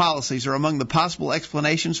welfare policies are among the possible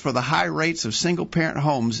explanations for the high rates of single-parent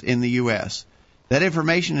homes in the U.S. That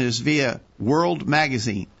information is via World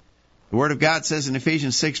Magazine. The Word of God says in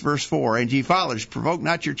Ephesians 6, verse 4, "And ye fathers, provoke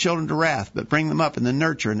not your children to wrath, but bring them up in the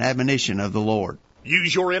nurture and admonition of the Lord."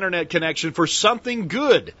 Use your internet connection for something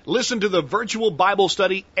good. Listen to the Virtual Bible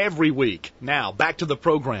Study every week. Now, back to the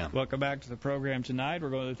program. Welcome back to the program tonight. We're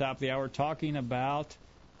going to the top of the hour talking about,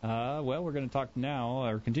 we're going to talk now,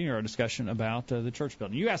 or continue our discussion about the church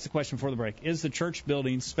building. You asked the question before the break, is the church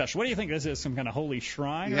building special? What do you think? This is some kind of holy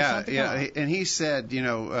shrine or something? Yeah, and he said,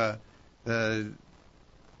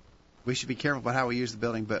 we should be careful about how we use the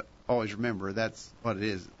building, but always remember that's what it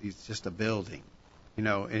is. It's just a building.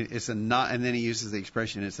 It's and then he uses the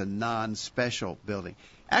expression, it's a non-special building.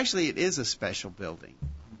 Actually, it is a special building.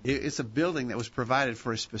 It's a building that was provided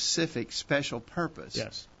for a specific special purpose.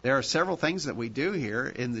 Yes. There are several things that we do here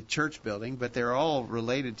in the church building, but they're all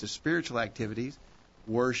related to spiritual activities,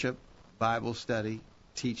 worship, Bible study,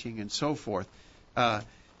 teaching, and so forth. My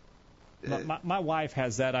wife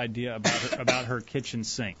has that idea about her kitchen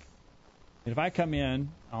sink. If I come in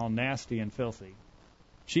all nasty and filthy,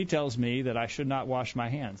 she tells me that I should not wash my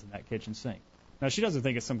hands in that kitchen sink. Now, she doesn't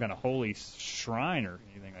think it's some kind of holy shrine or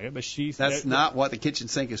anything like that, but that's not what the kitchen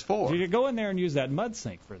sink is for. You go in there and use that mud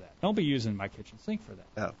sink for that. Don't be using my kitchen sink for that.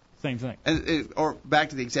 Oh. Same thing. Or back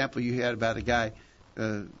to the example you had about a guy,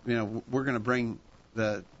 we're going to bring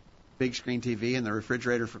the big screen TV and the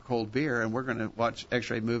refrigerator for cold beer, and we're going to watch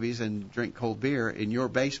X-ray movies and drink cold beer in your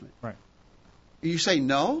basement. Right. You say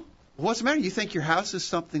no? What's the matter? You think your house is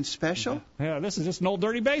something special? Yeah, this is just an old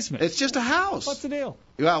dirty basement. It's just a house. What's the deal?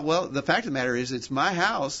 Well, the fact of the matter is it's my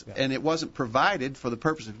house, and it wasn't provided for the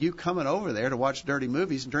purpose of you coming over there to watch dirty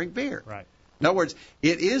movies and drink beer. Right. In other words,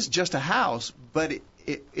 it is just a house, but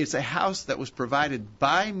it's a house that was provided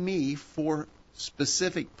by me for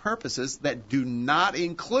specific purposes that do not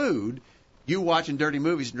include you watching dirty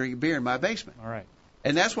movies and drinking beer in my basement. All right.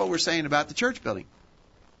 And that's what we're saying about the church building.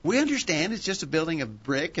 We understand it's just a building of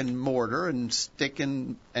brick and mortar and stick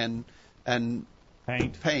and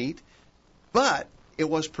paint, but it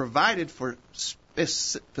was provided for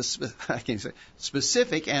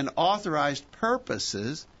specific and authorized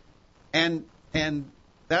purposes, and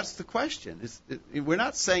that's the question. We're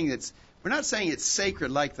not saying it's sacred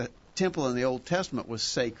like the temple in the Old Testament was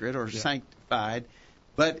sacred or sanctified,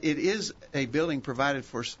 but it is a building provided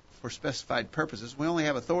for specified purposes. We only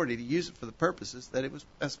have authority to use it for the purposes that it was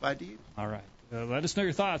specified to use. All right. Let us know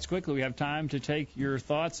your thoughts quickly. We have time to take your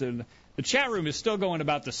thoughts. And the chat room is still going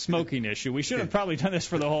about the smoking issue. We should have probably done this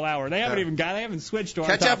for the whole hour. They haven't switched to our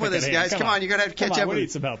catch up with us, guys. Come on, you're going to have to catch up. We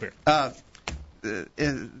need some help here.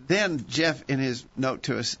 Then Jeff, in his note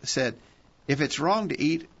to us, said, if it's wrong to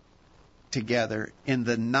eat together in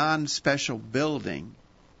the non-special building,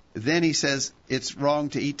 then he says it's wrong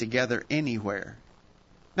to eat together anywhere.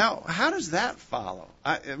 Now, how does that follow?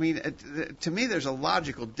 I mean, to me, there's a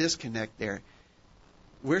logical disconnect there.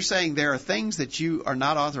 We're saying there are things that you are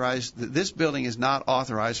not authorized, that this building is not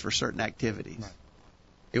authorized for certain activities. Right.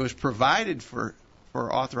 It was provided for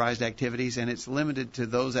authorized activities, and it's limited to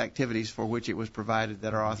those activities for which it was provided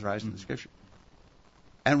that are authorized in the Scripture.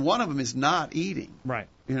 And one of them is not eating. Right.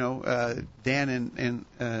 You know, Dan in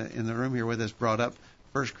the room here with us brought up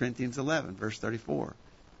 1 Corinthians 11, verse 34.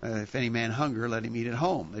 If any man hunger, let him eat at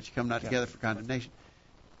home, that you come not together for condemnation.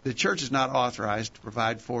 The church is not authorized to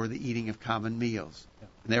provide for the eating of common meals.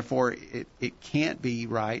 And therefore, it can't be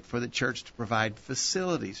right for the church to provide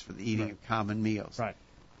facilities for the eating of common meals. Right.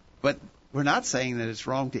 But we're not saying that it's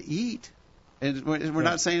wrong to eat. And we're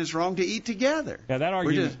not saying it's wrong to eat together. Yeah, that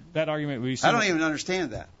argument. I don't even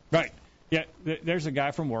understand that. Right. Yeah. There's a guy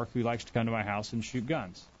from work who likes to come to my house and shoot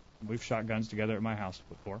guns. We've shot guns together at my house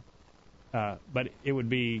before. But it would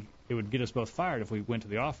get us both fired if we went to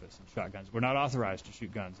the office and shot guns. We're not authorized to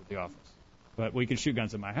shoot guns at the office, but we can shoot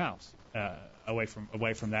guns at my house, away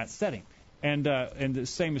from that setting. And the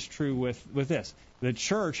same is true with this. The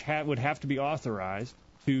church would have to be authorized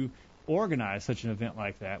to organize such an event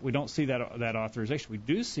like that. We don't see that authorization. We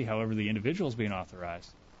do see, however, the individuals being authorized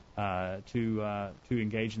to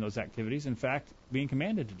engage in those activities. In fact, being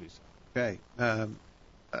commanded to do so. Okay.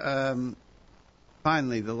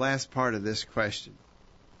 Finally, the last part of this question.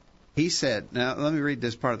 He said, now let me read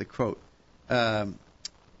this part of the quote.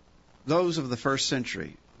 Those of the first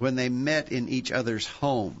century, when they met in each other's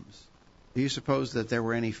homes, do you suppose that there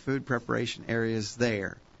were any food preparation areas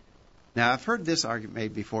there? Now, I've heard this argument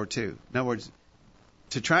made before, too. In other words,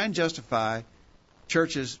 to try and justify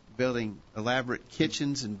churches building elaborate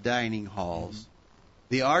kitchens and dining halls,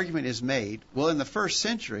 the argument is made, well, in the first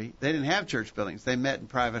century, they didn't have church buildings. They met in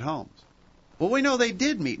private homes. Well, we know they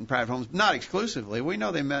did meet in private homes, not exclusively. We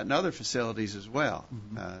know they met in other facilities as well.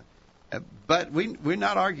 But we're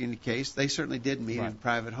not arguing the case. They certainly did meet in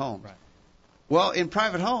private homes. Right. Well, in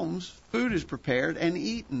private homes, food is prepared and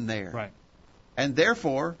eaten there. Right. And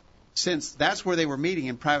therefore, since that's where they were meeting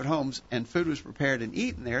in private homes and food was prepared and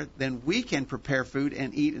eaten there, then we can prepare food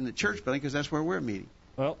and eat in the church building because that's where we're meeting.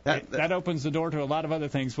 Well, that opens the door to a lot of other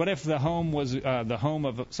things. What if the home was the home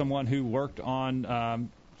of someone who worked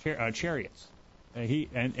on chariots?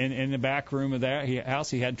 In the back room of that house,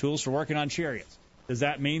 he had tools for working on chariots. Does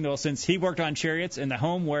that mean, well, since he worked on chariots in the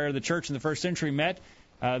home where the church in the first century met,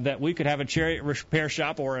 that we could have a chariot repair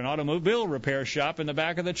shop or an automobile repair shop in the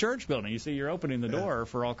back of the church building? You see, you're opening the door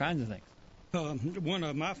for all kinds of things. One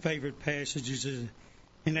of my favorite passages is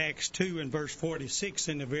in Acts 2 and verse 46,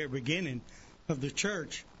 in the very beginning of the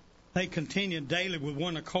church. They continued daily with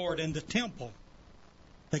one accord in the temple.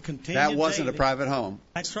 That wasn't a private home.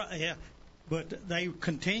 That's right, yeah. But they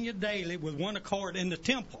continued daily with one accord in the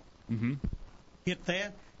temple. Mm-hmm. Get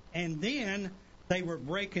that? And then they were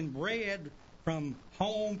breaking bread from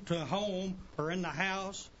home to home or in the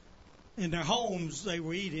house. In their homes, they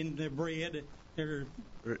were eating their bread.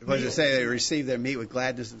 What does it say? They received their meat with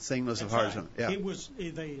gladness and singleness of heart. Right. Yeah. They was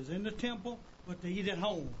in the temple, but they eat at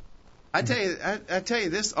home. I tell you,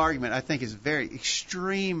 this argument I think is a very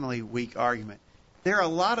extremely weak argument. There are a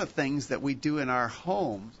lot of things that we do in our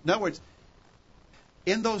homes. In other words,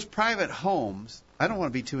 in those private homes, I don't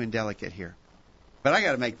want to be too indelicate here, but I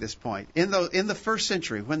got to make this point. In the first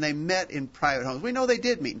century, when they met in private homes, we know they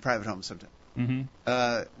did meet in private homes sometimes.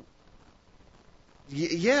 Mm-hmm.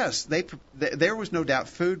 Yes, there was no doubt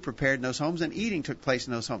food prepared in those homes, and eating took place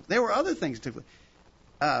in those homes. There were other things that took place.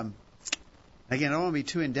 Again, I don't want to be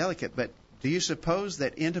too indelicate, but do you suppose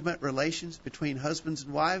that intimate relations between husbands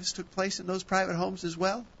and wives took place in those private homes as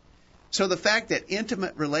well? So the fact that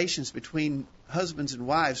intimate relations between husbands and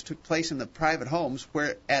wives took place in the private homes,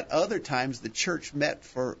 where at other times the church met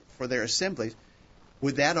for their assemblies,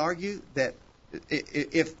 would that argue that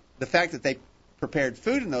if the fact that they prepared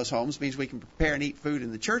food in those homes means we can prepare and eat food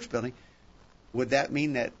in the church building, would that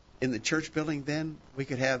mean that in the church building then we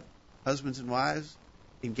could have husbands and wives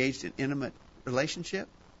engaged in intimate relationship?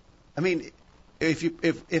 I mean, if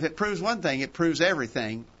it proves one thing, it proves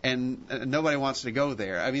everything, and nobody wants to go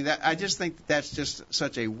there. I mean, I just think that's just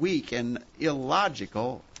such a weak and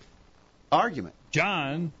illogical argument.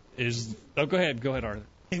 John is. Oh, go ahead, Arthur.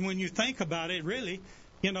 And when you think about it, really,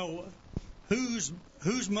 whose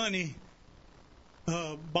money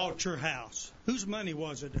bought your house? Whose money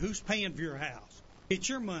was it? Who's paying for your house? It's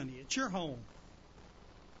your money. It's your home.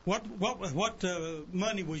 What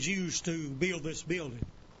money was used to build this building?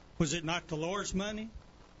 Was it not the Lord's money?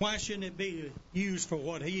 Why shouldn't it be used for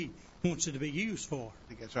what He wants it to be used for? I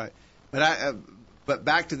think that's right. But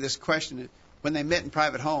back to this question: when they met in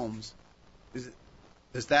private homes,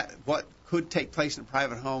 does that what could take place in a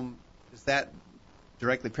private home? Is that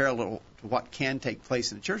directly parallel to what can take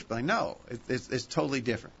place in a church building? No, it's totally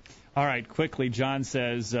different. All right, quickly, John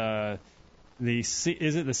says. Is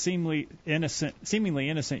it the seemingly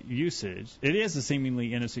innocent usage? It is the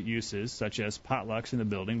seemingly innocent uses, such as potlucks in the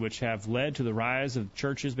building, which have led to the rise of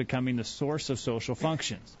churches becoming the source of social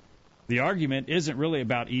functions. The argument isn't really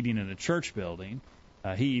about eating in a church building.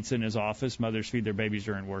 He eats in his office. Mothers feed their babies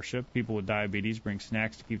during worship. People with diabetes bring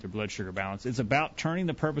snacks to keep their blood sugar balanced. It's about turning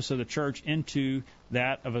the purpose of the church into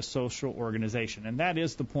that of a social organization, and that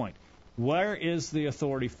is the point. Where is the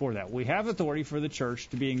authority for that? We have authority for the church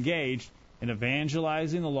to be engaged in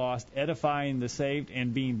evangelizing the lost, edifying the saved,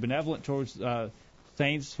 and being benevolent towards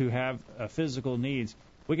saints who have physical needs.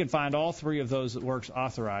 We can find all three of those works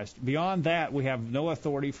authorized. Beyond that, we have no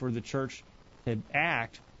authority for the church to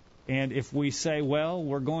act. And if we say, well,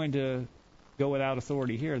 we're going to go without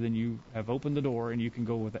authority here, then you have opened the door and you can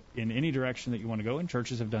go in any direction that you want to go, and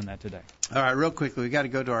churches have done that today. All right, real quickly, we've got to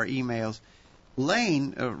go to our emails.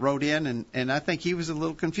 Lane wrote in, and I think he was a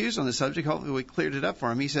little confused on the subject. Hopefully we cleared it up for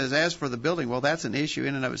him. He says, as for the building, well, that's an issue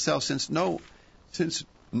in and of itself, since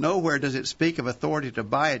nowhere does it speak of authority to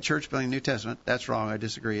buy a church building in the New Testament. That's wrong. I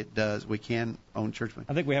disagree. It does. We can own church buildings.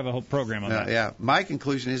 I think we have a whole program on that. Yeah. My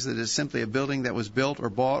conclusion is that it's simply a building that was built or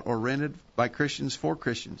bought or rented by Christians for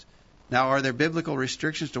Christians. Now, are there biblical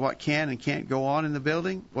restrictions to what can and can't go on in the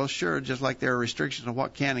building? Well, sure, just like there are restrictions on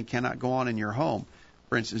what can and cannot go on in your home.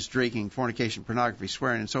 For instance, drinking, fornication, pornography,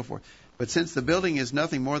 swearing, and so forth. But since the building is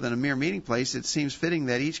nothing more than a mere meeting place, it seems fitting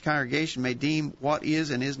that each congregation may deem what is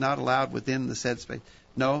and is not allowed within the said space.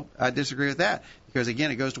 No, I disagree with that, because,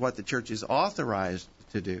 again, it goes to what the church is authorized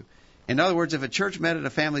to do. In other words, if a church met at a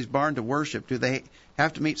family's barn to worship, do they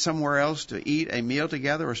have to meet somewhere else to eat a meal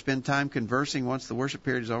together or spend time conversing once the worship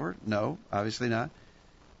period is over? No, obviously not.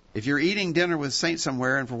 If you're eating dinner with saints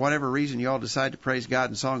somewhere and for whatever reason you all decide to praise God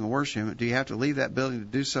in song and worship Him, do you have to leave that building to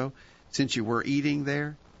do so since you were eating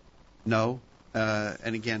there? No.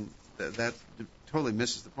 And again, that totally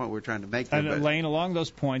misses the point we're trying to make there. And Lane, along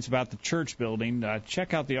those points about the church building,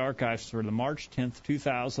 check out the archives for the March 10th,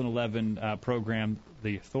 2011 program,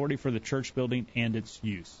 The Authority for the Church Building and Its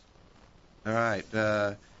Use. All right.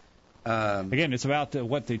 Again, it's about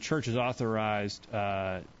what the church is authorized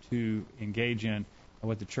to engage in, and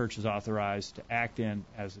what the church is authorized to act in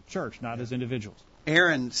as a church, not as individuals.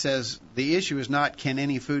 Aaron says, the issue is not can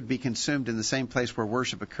any food be consumed in the same place where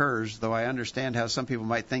worship occurs, though I understand how some people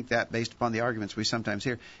might think that based upon the arguments we sometimes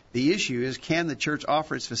hear. The issue is, can the church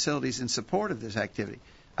offer its facilities in support of this activity?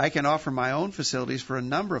 I can offer my own facilities for a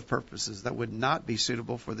number of purposes that would not be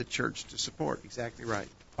suitable for the church to support. Exactly right.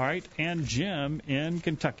 All right, and Jim in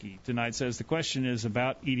Kentucky tonight says the question is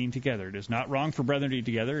about eating together. It is not wrong for brethren to eat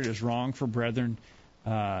together. It is wrong for brethren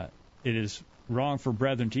to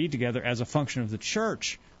eat together as a function of the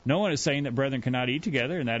church. No one is saying that brethren cannot eat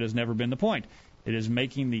together, and that has never been the point. It is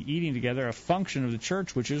making the eating together a function of the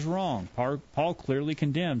church, which is wrong. Paul clearly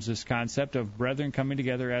condemns this concept of brethren coming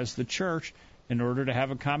together as the church in order to have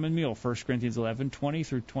a common meal, 1 Corinthians 11:20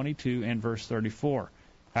 through 22 and verse 34.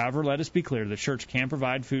 However, let us be clear, the church can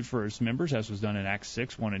provide food for its members, as was done in Acts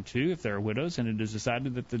 6:1 and 2, if they are widows, and it is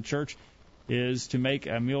decided that the church is to make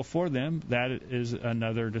a meal for them. That is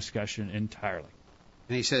another discussion entirely.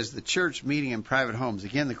 And he says the church meeting in private homes.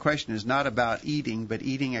 Again, the question is not about eating, but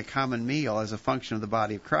eating a common meal as a function of the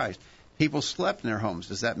body of Christ. People slept in their homes.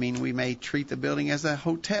 Does that mean we may treat the building as a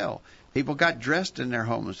hotel? People got dressed in their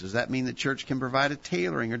homes. Does that mean the church can provide a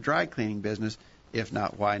tailoring or dry cleaning business? If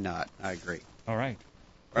not, why not? I agree. All right.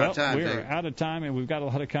 We're Well, out of time, we are Dave. out of time, and we've got a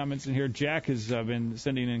lot of comments in here. Jack has been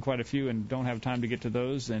sending in quite a few, and don't have time to get to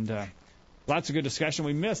those. And lots of good discussion.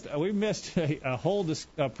 We missed a whole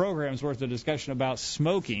program's worth of discussion about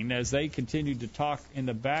smoking as they continued to talk in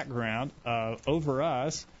the background over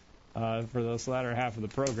us for this latter half of the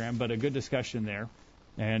program. But a good discussion there.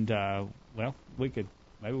 And well,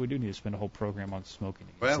 maybe we do need to spend a whole program on smoking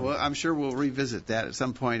again. Well, I'm sure we'll revisit that at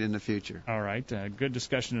some point in the future. All right. Good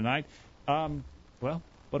discussion tonight. Well,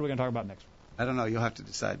 what are we going to talk about next week? I don't know. You'll have to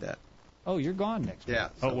decide that. Oh, you're gone next week. Yeah.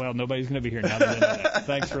 Oh, well, nobody's going to be here now. That I know that.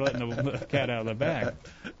 Thanks for letting the cat out of the bag.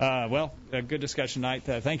 Well, a good discussion tonight.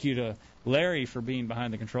 Thank you to Larry for being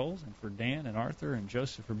behind the controls, and for Dan and Arthur and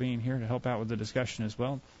Joseph for being here to help out with the discussion as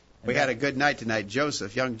well. We had a good night tonight.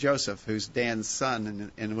 Joseph, young Joseph, who's Dan's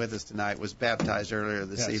son and with us tonight, was baptized earlier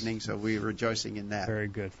this evening, so we're rejoicing in that. Very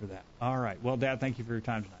good for that. All right. Well, Dad, thank you for your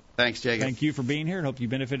time tonight. Thanks, Jacob. Thank you for being here, and hope you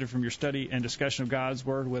benefited from your study and discussion of God's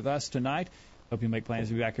Word with us tonight. Hope you make plans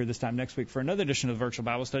to be back here this time next week for another edition of the Virtual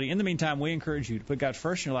Bible Study. In the meantime, we encourage you to put God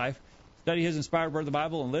first in your life, study His inspired Word of the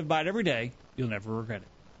Bible, and live by it every day. You'll never regret it.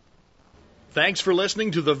 Thanks for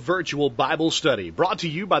listening to the Virtual Bible Study, brought to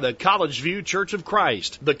you by the College View Church of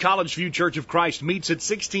Christ. The College View Church of Christ meets at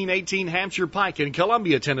 1618 Hampshire Pike in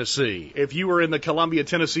Columbia, Tennessee. If you are in the Columbia,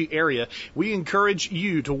 Tennessee area, we encourage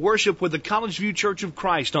you to worship with the College View Church of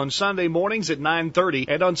Christ on Sunday mornings at 9:30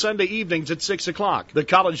 and on Sunday evenings at 6 o'clock. The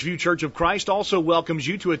College View Church of Christ also welcomes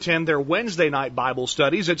you to attend their Wednesday night Bible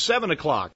studies at 7 o'clock.